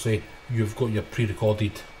 Obviously, you've got your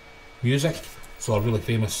pre-recorded music. So a really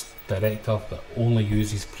famous director that only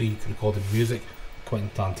uses pre-recorded music, Quentin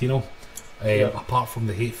Tarantino. Apart from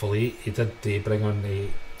the Hateful Eight, he did bring on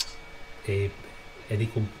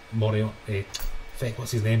Enrico Morricone.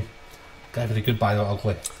 What's his name? Guy with the Good Bad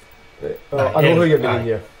Ugly. I know who you're meaning,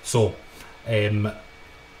 yeah. So,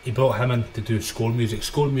 he brought him in to do score music.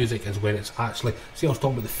 Score music is when it's actually... See, I was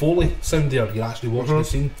talking about the Foley sound there. You're actually watching the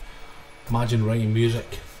scene. Imagine writing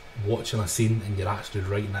music, watching a scene, and you're actually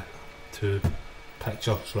writing it to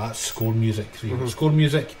picture. So that's score music. So you've got score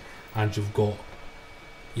music, and you've got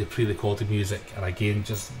your pre-recorded music. And again,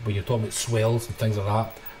 just when you're talking about swells and things like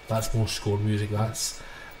that, that's more score music. That's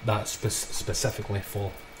specifically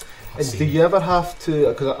for a scene. Do you ever have to...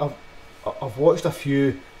 Because I've watched a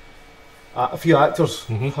few actors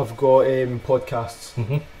have got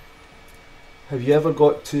podcasts. Have you ever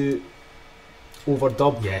got to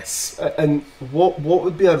overdub? Yes. And what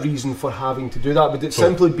would be a reason for having to do that? Would it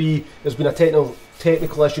simply be there's been a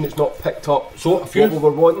technical issue and it's not picked up? So a few what we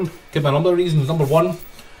were wanting. Could be a number of reasons. Number one,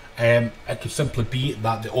 it could simply be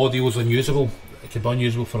that the audio is unusable. It could be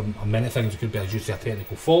unusable for many things. It could be due to a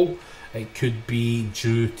technical fault. It could be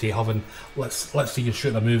due to having, let's say you're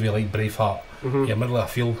shooting a movie like Braveheart, you're in the middle of a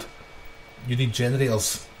field, you need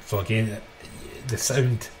generators. So again, your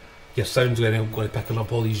sound's going to pick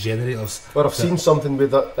up all these generators. Or I've seen something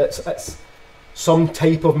with that. It's some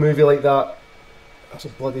type of movie like that. There's a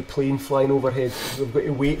bloody plane flying overhead. We've got to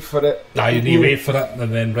wait for it. You need to wait for it,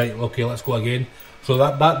 and then right, okay, let's go again. So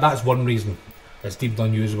that's one reason it's deemed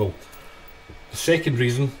unusable. The second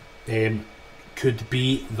reason could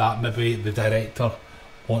be that maybe the director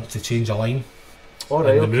wants to change a line in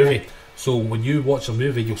the movie. So when you watch a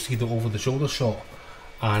movie, you'll see the over-the-shoulder shot,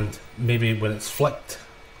 and maybe when it's flicked,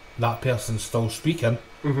 that person's still speaking,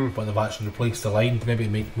 but they've actually replaced the line to maybe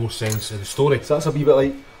make more sense in the story. So that's a wee bit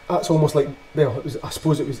like, that's almost like, well, I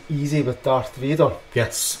suppose it was easy with Darth Vader.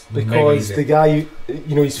 Yes, because the guy,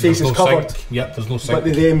 his face is covered. Sync. Yep, there's no sync. But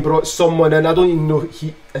they then brought someone in. I don't even know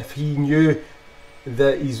if he knew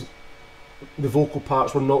that the vocal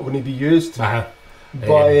parts were not going to be used. But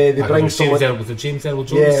they bring someone. Was it James Earl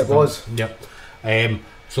Jones? Yeah, it was. Yep.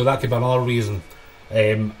 So that could be another reason.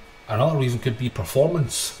 Another reason could be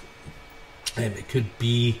performance. It could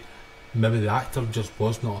be maybe the actor just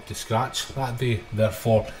was not up to scratch that day.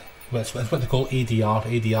 Therefore, it's what they call ADR.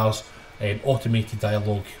 ADR's automated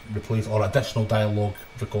dialogue replace or additional dialogue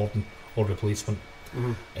recording or replacement.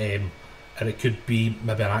 And it could be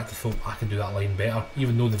maybe an actor thought, I can do that line better,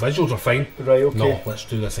 even though the visuals are fine. Right, okay. No, let's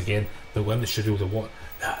do this again. They'll go in the studio,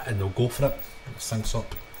 and they'll go for it. It syncs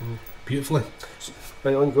up beautifully.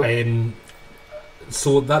 Right on, go.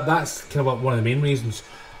 So that's kind of one of the main reasons.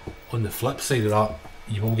 On the flip side of that,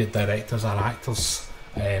 you will get directors and actors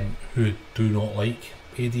who do not like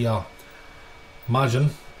ADR. Imagine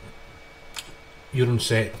you're on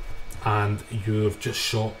set and you've just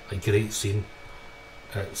shot a great scene.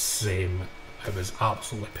 It was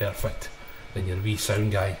absolutely perfect. Then your wee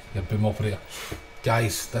sound guy, your boom operator,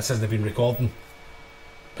 guys, this hasn't been recording.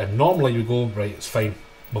 And normally you go, right, it's fine.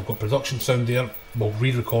 We've got production sound there. We'll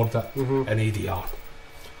re-record it in ADR.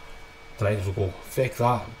 The writers will go, feck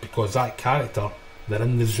that, because that character, they're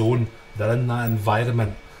in the zone, they're in that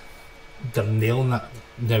environment, they're nailing it.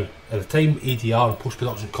 Now, at the time ADR and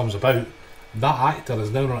post-production comes about, that actor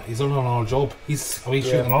is now he's on another job. He's away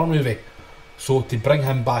shooting another movie. So to bring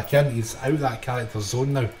him back in, he's out of that character's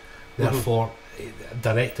zone now. Therefore,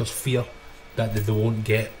 directors fear that they won't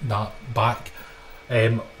get that back.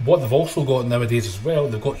 What they've also got nowadays as well,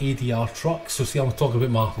 they've got ADR trucks. So see, I'm talking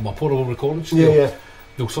about my portable recording studio.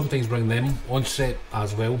 They'll sometimes bring them on set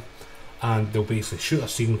as well, and they'll basically shoot a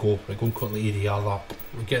scene, go and quickly ADR that,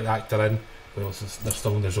 we'll get the actor in, well, they're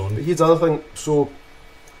still in their zone. But here's the other thing, so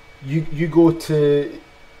you go to,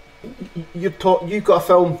 you've got a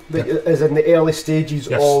film that is in the early stages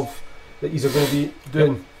of, that you're going to be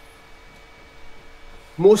doing.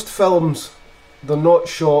 Most films they're not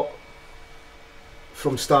shot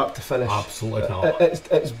from start to finish. Absolutely not.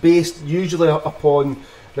 It's based usually upon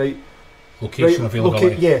location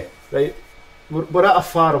availability. Right. We're at a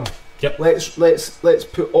farm. Yep. Let's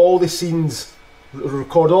put all the scenes,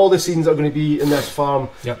 record all the scenes that are going to be in this farm.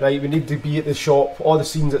 Yep. Right. We need to be at the shop. All the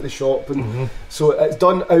scenes at the shop, and so it's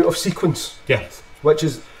done out of sequence. Yeah. Which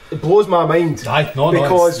it blows my mind.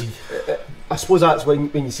 Because I suppose that's when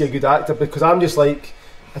you see a good actor. Because I'm just like,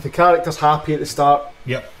 if the character's happy at the start.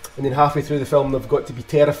 Yep. And then halfway through the film they've got to be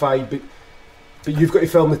terrified, but you've got to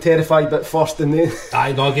film the terrified bit first, and then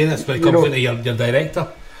again that's when it comes into your director.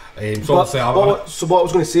 So what I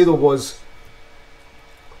was going to say though was,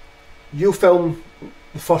 you film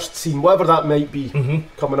the first scene, whatever that might be,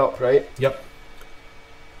 coming up, right? Yep.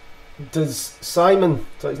 Does Simon,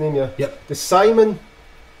 is that his name? Yeah. Yep. Does Simon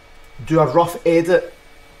do a rough edit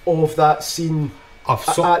of that scene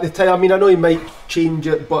at the time? I mean, I know he might change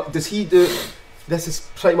it, but does he do? This is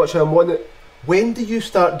pretty much how I'm wanting it. When do you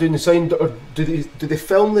start doing the sound, or do they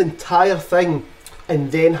film the entire thing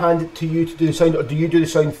and then hand it to you to do the sound, or do you do the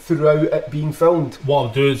sound throughout it being filmed? What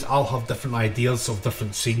I'll do is I'll have different ideas of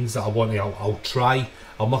different scenes that I want to.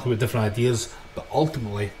 I'll muck with different ideas, but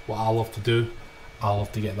ultimately what I'll have to do, I'll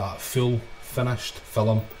have to get that full finished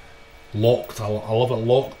film locked. I'll have it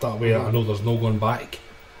locked, that way I know there's no going back.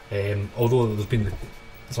 Although there's been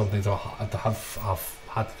sometimes I've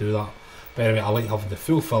had to do that. But anyway, I like having the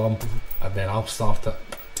full film, and then I'll start it.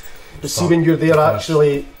 But see, when you're there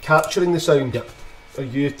actually capturing the sound, are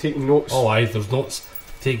you taking notes? Oh aye, there's notes.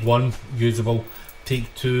 Take 1, usable.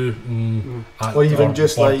 Take 2, or even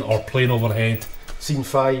or plane overhead. Scene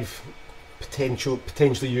 5,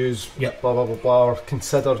 potentially use. Yep. Blah blah blah blah. Or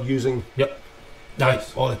consider using. Yep.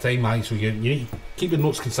 Nice. All the time, aye. So you need to keep your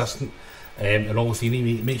notes consistent, and obviously you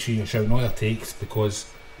need to make sure you're shouting all your takes, because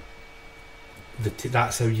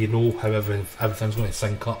that's how you know how everything's going to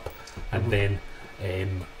sync up, and then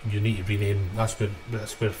you need to rename. That's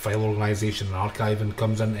where file organisation and archiving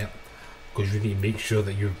comes into it, because you need to make sure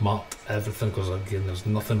that you've marked everything, because again there's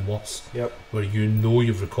nothing worse where you know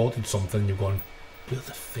you've recorded something and you're going, where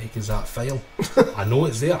the fuck is that file? I know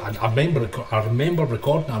it's there. I remember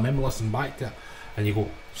recording. I remember listening back to it, and you go,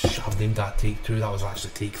 I've named that take 2. That was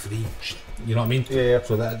actually take 3. You know what I mean? Yeah.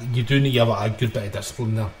 So that you do need to have a good bit of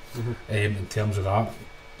discipline there, in terms of that.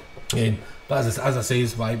 But as I say,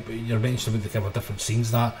 you're mentioning about the kind of different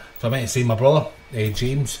scenes and that. So I meant to say, my brother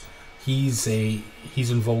James, he's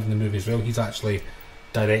involved in the movie as well. He's actually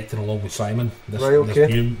directing along with Simon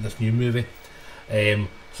this new movie.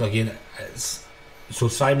 So again, so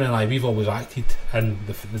Simon and I, we've always acted in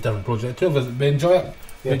the different projects. Two of us, we enjoy it.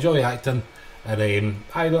 We enjoy acting, and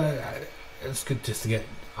it's good just to get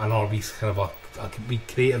another wee kind of a wee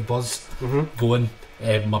creative buzz going.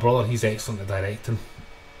 My brother, he's excellent at directing.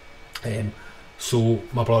 So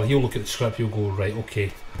my brother, he'll look at the script, he'll go, right,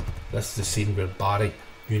 okay, this is the scene where Barry,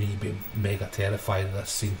 you need to be mega terrified of this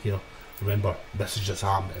scene here. Remember, this is just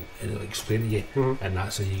happening, and it'll explain to you, and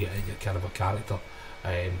that's how you get your kind of a character.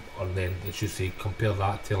 And then it's just say, compare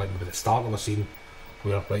that to like maybe the start of a scene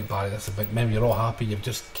where, right, Barry, that's a big, maybe you're all happy, you've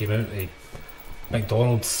just came out to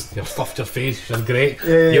McDonald's, you've stuffed your face, you're great,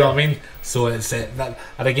 you know what I mean? So it's that,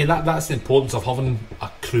 and again, that's the importance of having a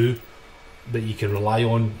crew that you can rely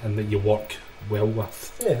on and that you work well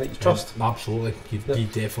with. Yeah, that you trust. Absolutely, you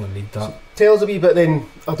definitely need that. So tell us a wee bit then,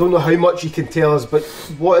 I don't know how much you can tell us, but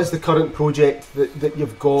what is the current project that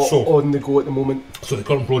you've got on the go at the moment? So the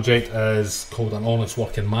current project is called An Honest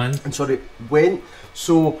Working Man. And sorry,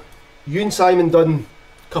 so you and Simon done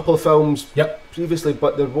a couple of films previously,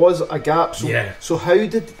 but there was a gap. So how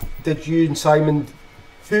did you and Simon,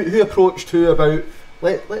 who approached who about,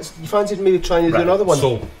 let's you fancied maybe trying to do another one?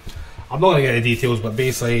 So I'm not going to get the details, but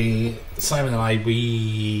basically Simon and I,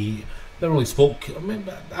 we never really spoke. We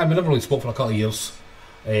never really spoke for a couple of years.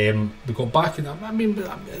 We got back in,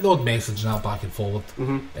 the odd message and that back and forward.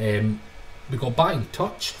 We got back in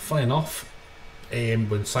touch, funny enough,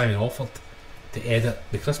 when Simon offered to edit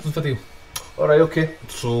the Christmas video. Alright, okay.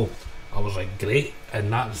 So I was like, great,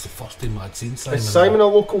 and that was the first time I'd seen Simon. Is Simon a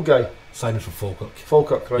local guy? Simon's from Falkirk.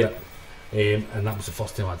 Falkirk, right. Yeah. And that was the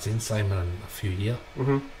first time I'd seen Simon in a few years.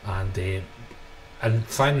 And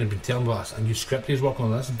Simon had been telling me about a new script he was working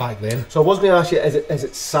on this back then. So I was going to ask you, is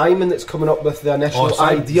it Simon that's coming up with the initial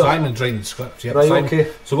idea? Simon's writing the script, yeah. Right, Simon. okay.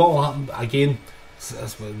 So what will happen, again,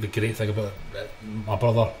 that's the great thing about my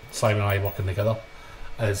brother, Simon and I working together,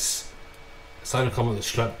 is Simon come up with the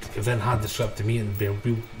script, he then hand the script to me, and we'll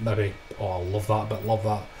maybe, I love that bit, love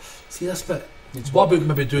that. See this bit, what about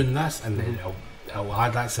maybe doing this? And then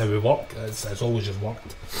that's how we work. It's always just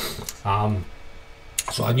worked.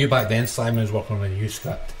 So I knew back then Simon was working on a new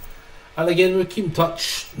script, And again, we keep in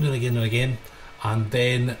touch, and again. And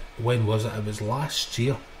then, when was it? It was last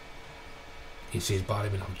year. He says, Barry,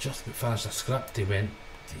 when I've just finished a script, he went,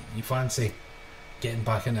 you fancy getting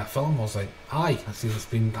back into a film? I was like, aye. I said, that's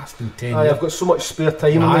been 10 years. I've got so much spare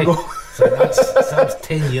time on the go. So that was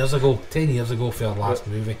 10 years ago. 10 years ago for our last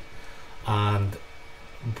movie. And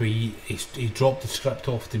he dropped the script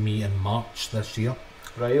off to me in March this year.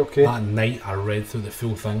 Right, okay. That night I read through the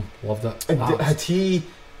full thing, loved it. And had he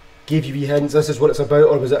gave you wee hints, this is what it's about,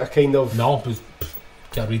 or was it a kind of... No, it was,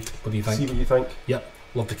 can't read, what do you think? See what you think. Yep,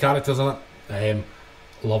 loved the characters in it,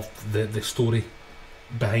 loved the story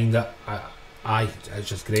behind it. Aye, it's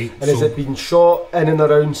just great. And has it been shot in and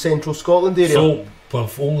around central Scotland area? So,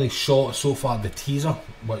 we've only shot so far the teaser,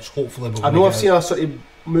 which hopefully we'll... I know I've seen a sort of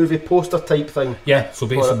movie poster type thing. Yeah, so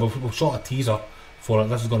basically we've shot a teaser for it.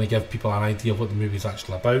 This is going to give people an idea of what the movie's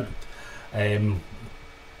actually about.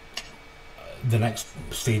 The next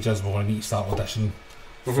stage is we're going to need to start auditioning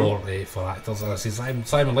for actors. And I say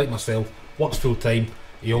Simon, like myself, works full time.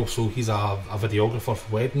 He's a videographer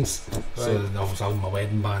for weddings, so obviously I'm my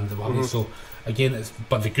wedding band. So again,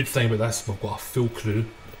 but the good thing about this, we've got a full crew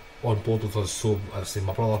on board with us. So as I say,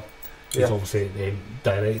 my brother, he's obviously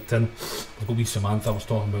directing. We've got Samantha I was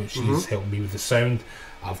talking about. She's helping me with the sound.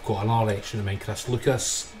 I've got another extra of mine, Chris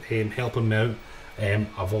Lucas, helping me out.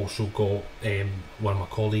 I've also got one of my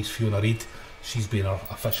colleagues, Fiona Reid. She's been our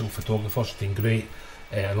official photographer. She's been great.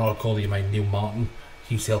 Another colleague of mine, Neil Martin.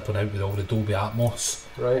 He's helping out with all the Dolby Atmos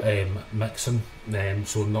mixing. And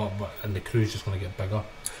the crew's just going to get bigger.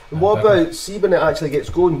 And what about, see when it actually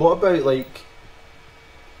gets going, what about like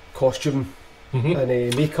costume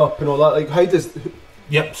and makeup and all that? Like how does...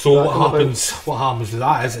 Yep, so what happens with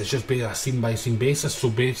that is it's just be a scene by scene basis.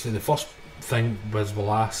 So basically the first thing was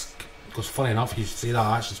we'll ask, because funny enough you should say that,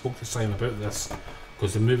 I actually spoke to Simon about this,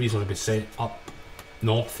 because the movie's going to be set up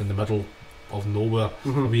north in the middle of nowhere,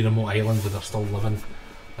 a wee remote island where they're still living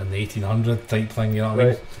in the 1800 type thing, you know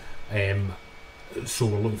what I mean? So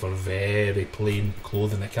we're looking for very plain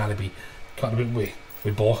clothing. It can't be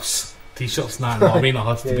with boss t-shirts and that, you know what I mean? It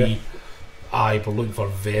has to be, we're looking for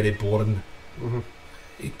very boring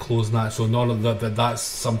clothes and that, so none of that's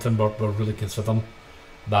something we're really considering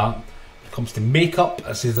that. When it comes to makeup,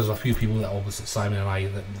 I say there's a few people that obviously Simon and I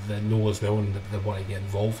that know as well and that want to get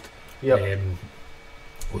involved,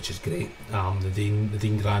 which is great. The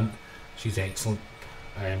Dean Grant, she's excellent.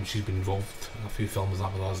 She's been involved in a few films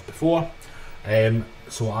that with us before.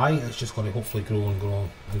 So it's just going to hopefully grow and grow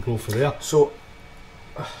and grow from there. So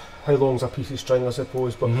how long's a piece of string, I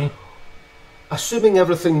suppose, but assuming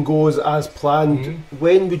everything goes as planned,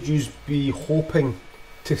 when would you be hoping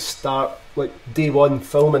to start, like day one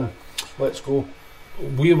filming? Let's go.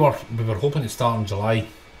 We were hoping to start in July.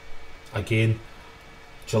 Again,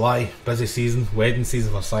 July, busy season, wedding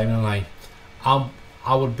season for Simon and I.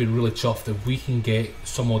 I would be really chuffed if we can get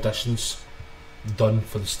some auditions done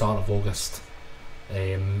for the start of August.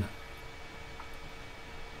 And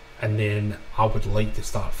then I would like to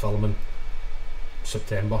start filming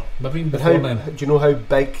September, maybe even before then. Do you know how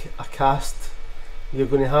big a cast you're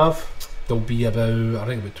going to have? There'll be about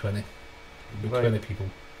 20. 20 people.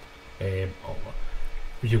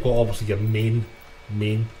 You've got obviously your main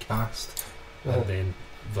cast, and then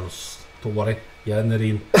there's, don't worry, you're in the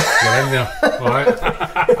ring. You're in there, alright?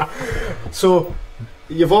 So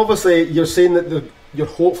you're saying that you're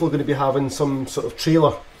hopefully going to be having some sort of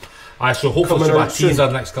trailer. So hopefully a teaser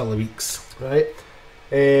the next couple of weeks. Right.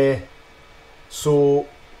 So...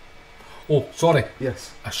 Oh, sorry.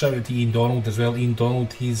 Yes. I shouted to Ian Donald as well. Ian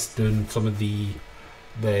Donald, he's doing some of the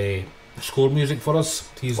score music for us.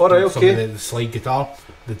 He's doing some of the slide guitar.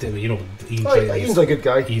 Ian's a good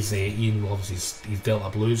guy. Ian obviously he's Delta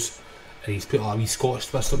Blues, and he's put a wee Scottish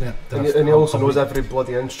twist on it. And he also knows every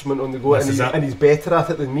bloody instrument on the go, and he's better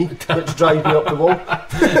at it than me, which drives me up the wall.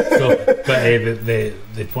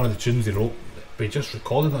 But one of the tunes he wrote, we just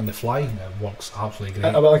recorded it on the fly, and it works absolutely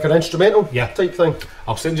great. Like an instrumental type thing.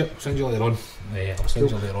 I'll send you later on. What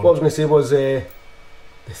I was going to say was the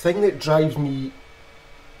thing that drives me.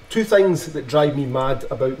 Two things that drive me mad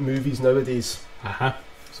about movies nowadays.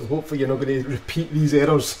 So hopefully you're not going to repeat these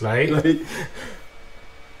errors. Right.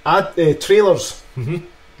 Trailers.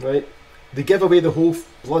 Right. They give away the whole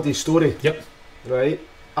bloody story. Yep. Right.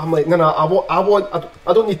 I'm like, no,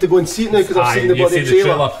 I don't need to go and see it now because I've seen the bloody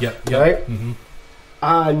trailer. Yep. Right.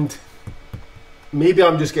 And maybe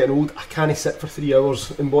I'm just getting old. I can't sit for 3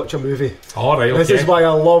 hours and watch a movie. Alright, This is why I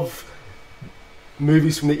love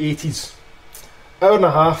movies from the 80s. Hour and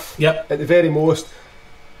a half, at the very most.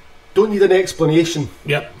 Don't need an explanation.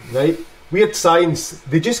 Yep. Right? Weird Science,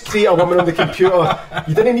 they just create a woman on the computer.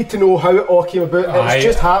 You didn't need to know how it all came about. It's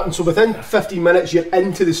just happened. So within 15 minutes, you're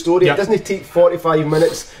into the story. It doesn't take 45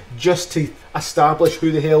 minutes just to establish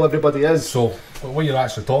who the hell everybody is. So what you're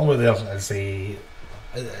actually talking about there is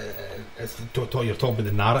you're talking about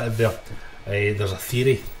the narrative there. There's a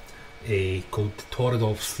theory called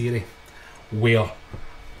Toradov's theory, where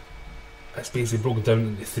it's basically broken down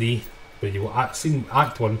into three. Where you seen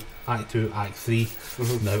Act 1, Act 2, Act 3.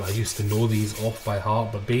 Now I used to know these off by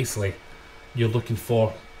heart, but basically you're looking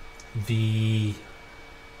for you're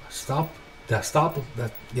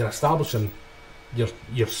establishing your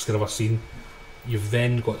sort of a scene. You've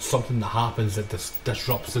then got something that happens that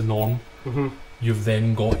disrupts the norm. You've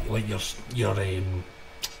then got like your I'm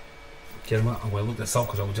going to look this up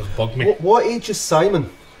because it will just bug me. What age is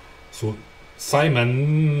Simon? So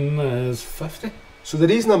Simon is 50. So the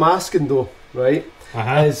reason I'm asking though, right,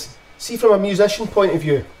 is, see from a musician point of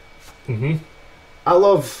view, I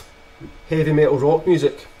love heavy metal rock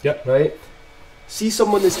music, right? See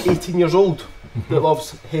someone that's 18 years old that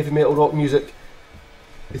loves heavy metal rock music,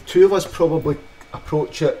 the two of us probably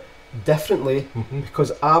approach it differently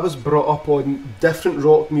because I was brought up on different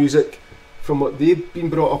rock music from what they've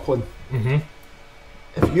been brought up on.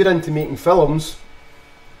 If you're into making films,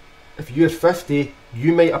 if you're 50,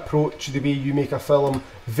 you might approach the way you make a film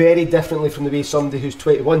very differently from the way somebody who's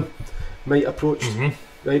 21 might approach,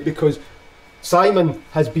 right? Because Simon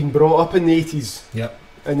has been brought up in the 80s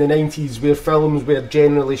and the 90s where films were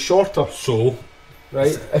generally shorter. So,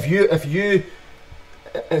 right? If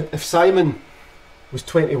Simon was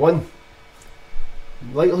 21,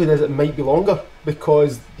 likelihood is it might be longer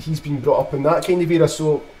because he's been brought up in that kind of era.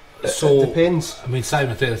 So it depends. I mean,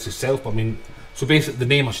 Simon said this himself, but I mean, so basically the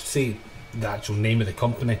name, I should say, the actual name of the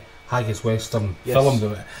company, Haggis Western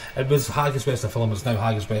Film. It was Haggis Western Film, it's now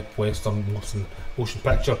Haggis Western Motion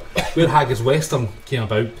Picture. Where Haggis Western came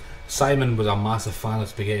about, Simon was a massive fan of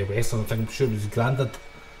spaghetti western. I think, I'm sure it was his granddad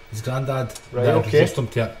that introduced him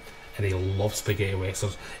to it, and he loved spaghetti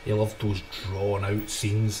westerns. He loved those drawn out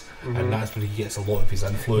scenes, and that's where he gets a lot of his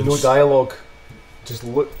influence. No dialogue, just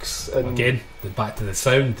looks. And again, back to the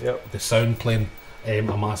sound, the sound playing a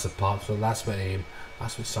massive part. So that's what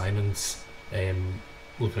Simon's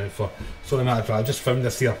looking out for. Sorry, Matt, I just found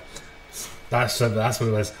this here. That's what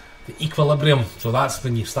it is. The equilibrium. So that's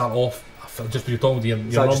when you start off. Just when you're talking to your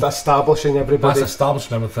just establishing everybody. That's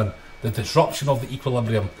establishing everything. The disruption of the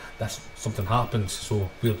equilibrium. That's something happens.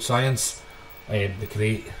 So Weird Science, they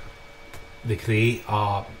create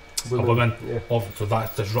a woman. So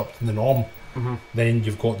that's disrupting the norm. Then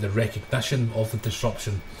you've got the recognition of the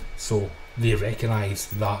disruption. So they recognise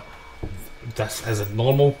that this isn't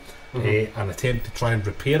normal, and attempt to try and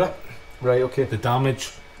repair it. Right. Okay. The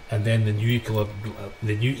damage, and then the new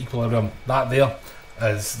equilibrium. That there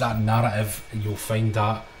is that narrative. You'll find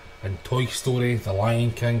that in Toy Story, The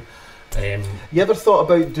Lion King. You ever thought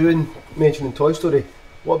about mentioning Toy Story?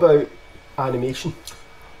 What about animation?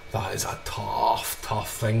 That is a tough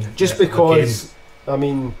thing. Just because, again, I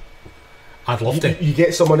mean, I'd love to. You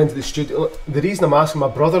get someone into the studio. The reason I'm asking, my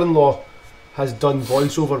brother-in-law has done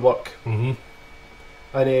voiceover work, and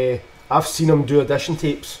I've seen him do audition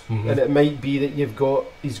tapes, and it might be that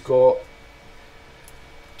he's got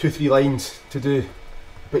 2-3 lines to do,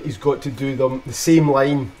 but he's got to do them the same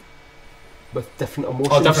line with different emotions.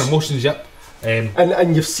 Oh, different emotions, yep.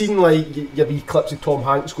 And you've seen like your wee clips of Tom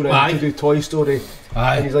Hanks going in to do Toy Story,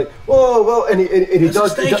 and he's like, whoa, well, and he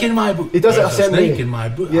does. Snake in my boot. He does it a certain way. Snake in my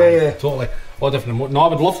boot. Yeah, totally. All different emotions. No, I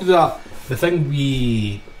would love to do that. The thing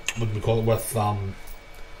what do we call it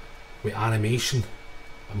with animation?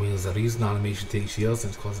 I mean, there's a reason animation takes years,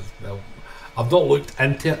 and it's because I've not looked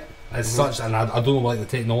into it as such, and I don't know what the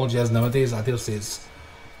technology is nowadays. I dare say it's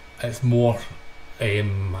more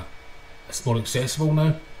accessible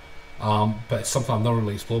now. But it's something I've never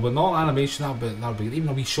really explored. But not animation, that'd be even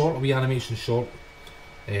a wee animation short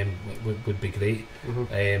would be great.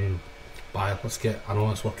 But let's get an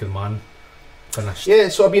honest working man finished. Yeah,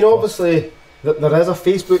 so I mean, obviously there is a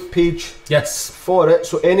Facebook page for it,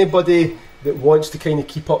 so anybody that wants to kind of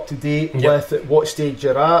keep up to date with at what stage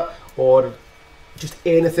you're at, or just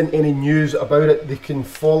anything, any news about it, they can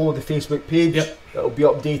follow the Facebook page. It'll be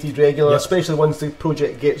updated regularly, especially once the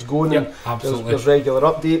project gets going. And there's regular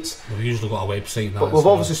updates. We've usually got a website. But we've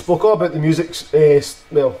obviously spoke about the music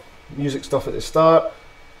stuff at the start.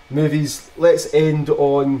 Movies. Let's end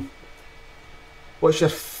on, what's your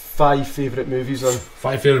 5 favourite movies then?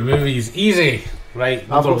 5 favourite movies, easy. Right,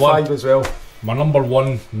 number 1 as well. My number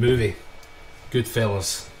 1 movie,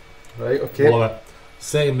 Goodfellas. Right, okay. Love it.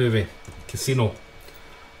 Second movie, Casino.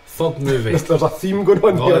 Third movie. There's a theme going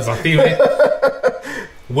on here. There's a theme.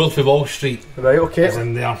 Wolf of Wall Street. Right, okay. Is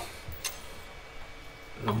in there.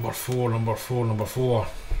 Number four.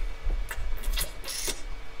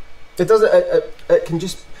 It doesn't. It can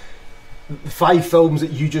just 5 films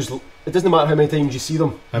that you just. It doesn't matter how many times you see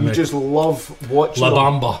them. You just love watching them.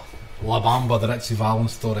 La Bamba, the Ritchie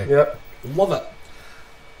Valens story. Yep. Love it.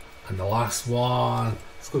 And the last one,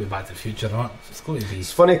 it's going to be Back to the Future, isn't it? It's going to be.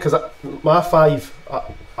 It's funny because my 5,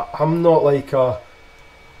 I'm not like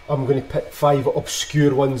I'm going to pick 5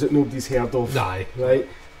 obscure ones that nobody's heard of. Aye. Right.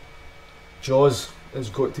 Jaws has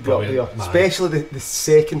got to be Brilliant. up there, especially the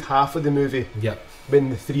second half of the movie. Yep. When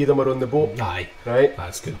the 3 of them are on the boat. Aye. Right.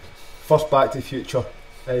 That's good. First Back to the Future.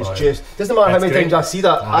 It's Right. just doesn't matter how many times I see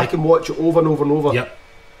that. Aye. I can watch it over and over and over. Yep.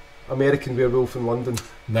 American Werewolf in London.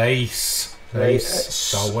 Nice. Right. Nice.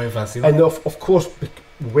 So where have I seen that? And of course,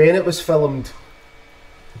 when it was filmed,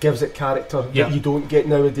 gives it character Yep. that you don't get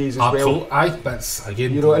nowadays as Absolutely. well. Aye, that's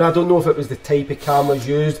again. You know, and I don't know if it was the type of cameras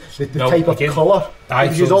used, the No, type of again. colour. Aye,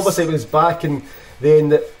 Because so obviously it was back and then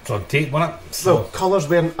the it's on tape, wasn't it? So, well, colours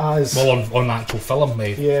weren't as on the actual film,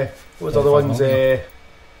 mate. yeah. What was Yeah, the other ones? yeah.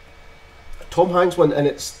 Tom Hanks one, and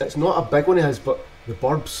it's not a big one of his, but The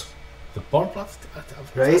Burbs. The Bird,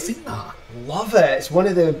 I've Right. seen that. Love it. It's one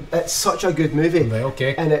of the. It's such a good movie, Right,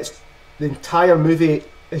 okay. and it's the entire movie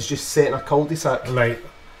is just set in a cul-de-sac. Right.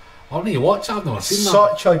 I need to watch that. I've never seen that.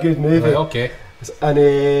 Such a good movie. Right, okay.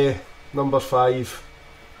 And number 5.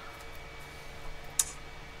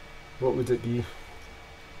 What would it be?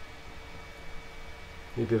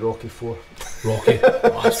 Maybe Rocky 4. Rocky.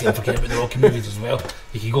 Oh, see, I forget about the Rocky movies as well.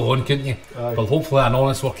 You could go on, couldn't you? Aye. Well, hopefully an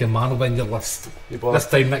honest working man will be on your list You bought this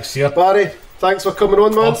time next year. Barry, thanks for coming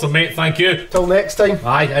on, man. Awesome, mate. Thank you. Till next time.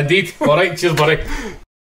 Aye, indeed. All right. Cheers, buddy.